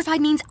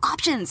 Electrified means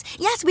options.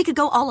 Yes, we could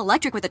go all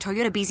electric with the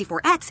Toyota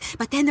BZ4X,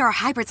 but then there are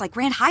hybrids like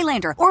Grand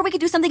Highlander, or we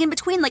could do something in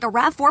between like a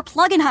RAV4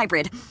 plug-in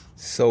hybrid.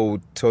 So,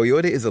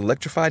 Toyota is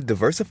electrified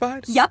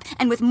diversified? Yup,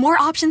 and with more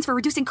options for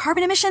reducing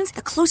carbon emissions,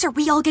 the closer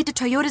we all get to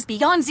Toyota's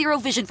Beyond Zero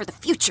vision for the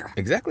future.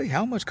 Exactly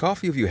how much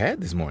coffee have you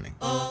had this morning?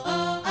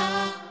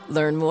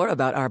 Learn more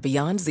about our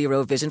Beyond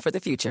Zero vision for the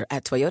future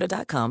at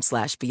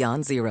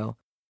toyota.com/beyond zero.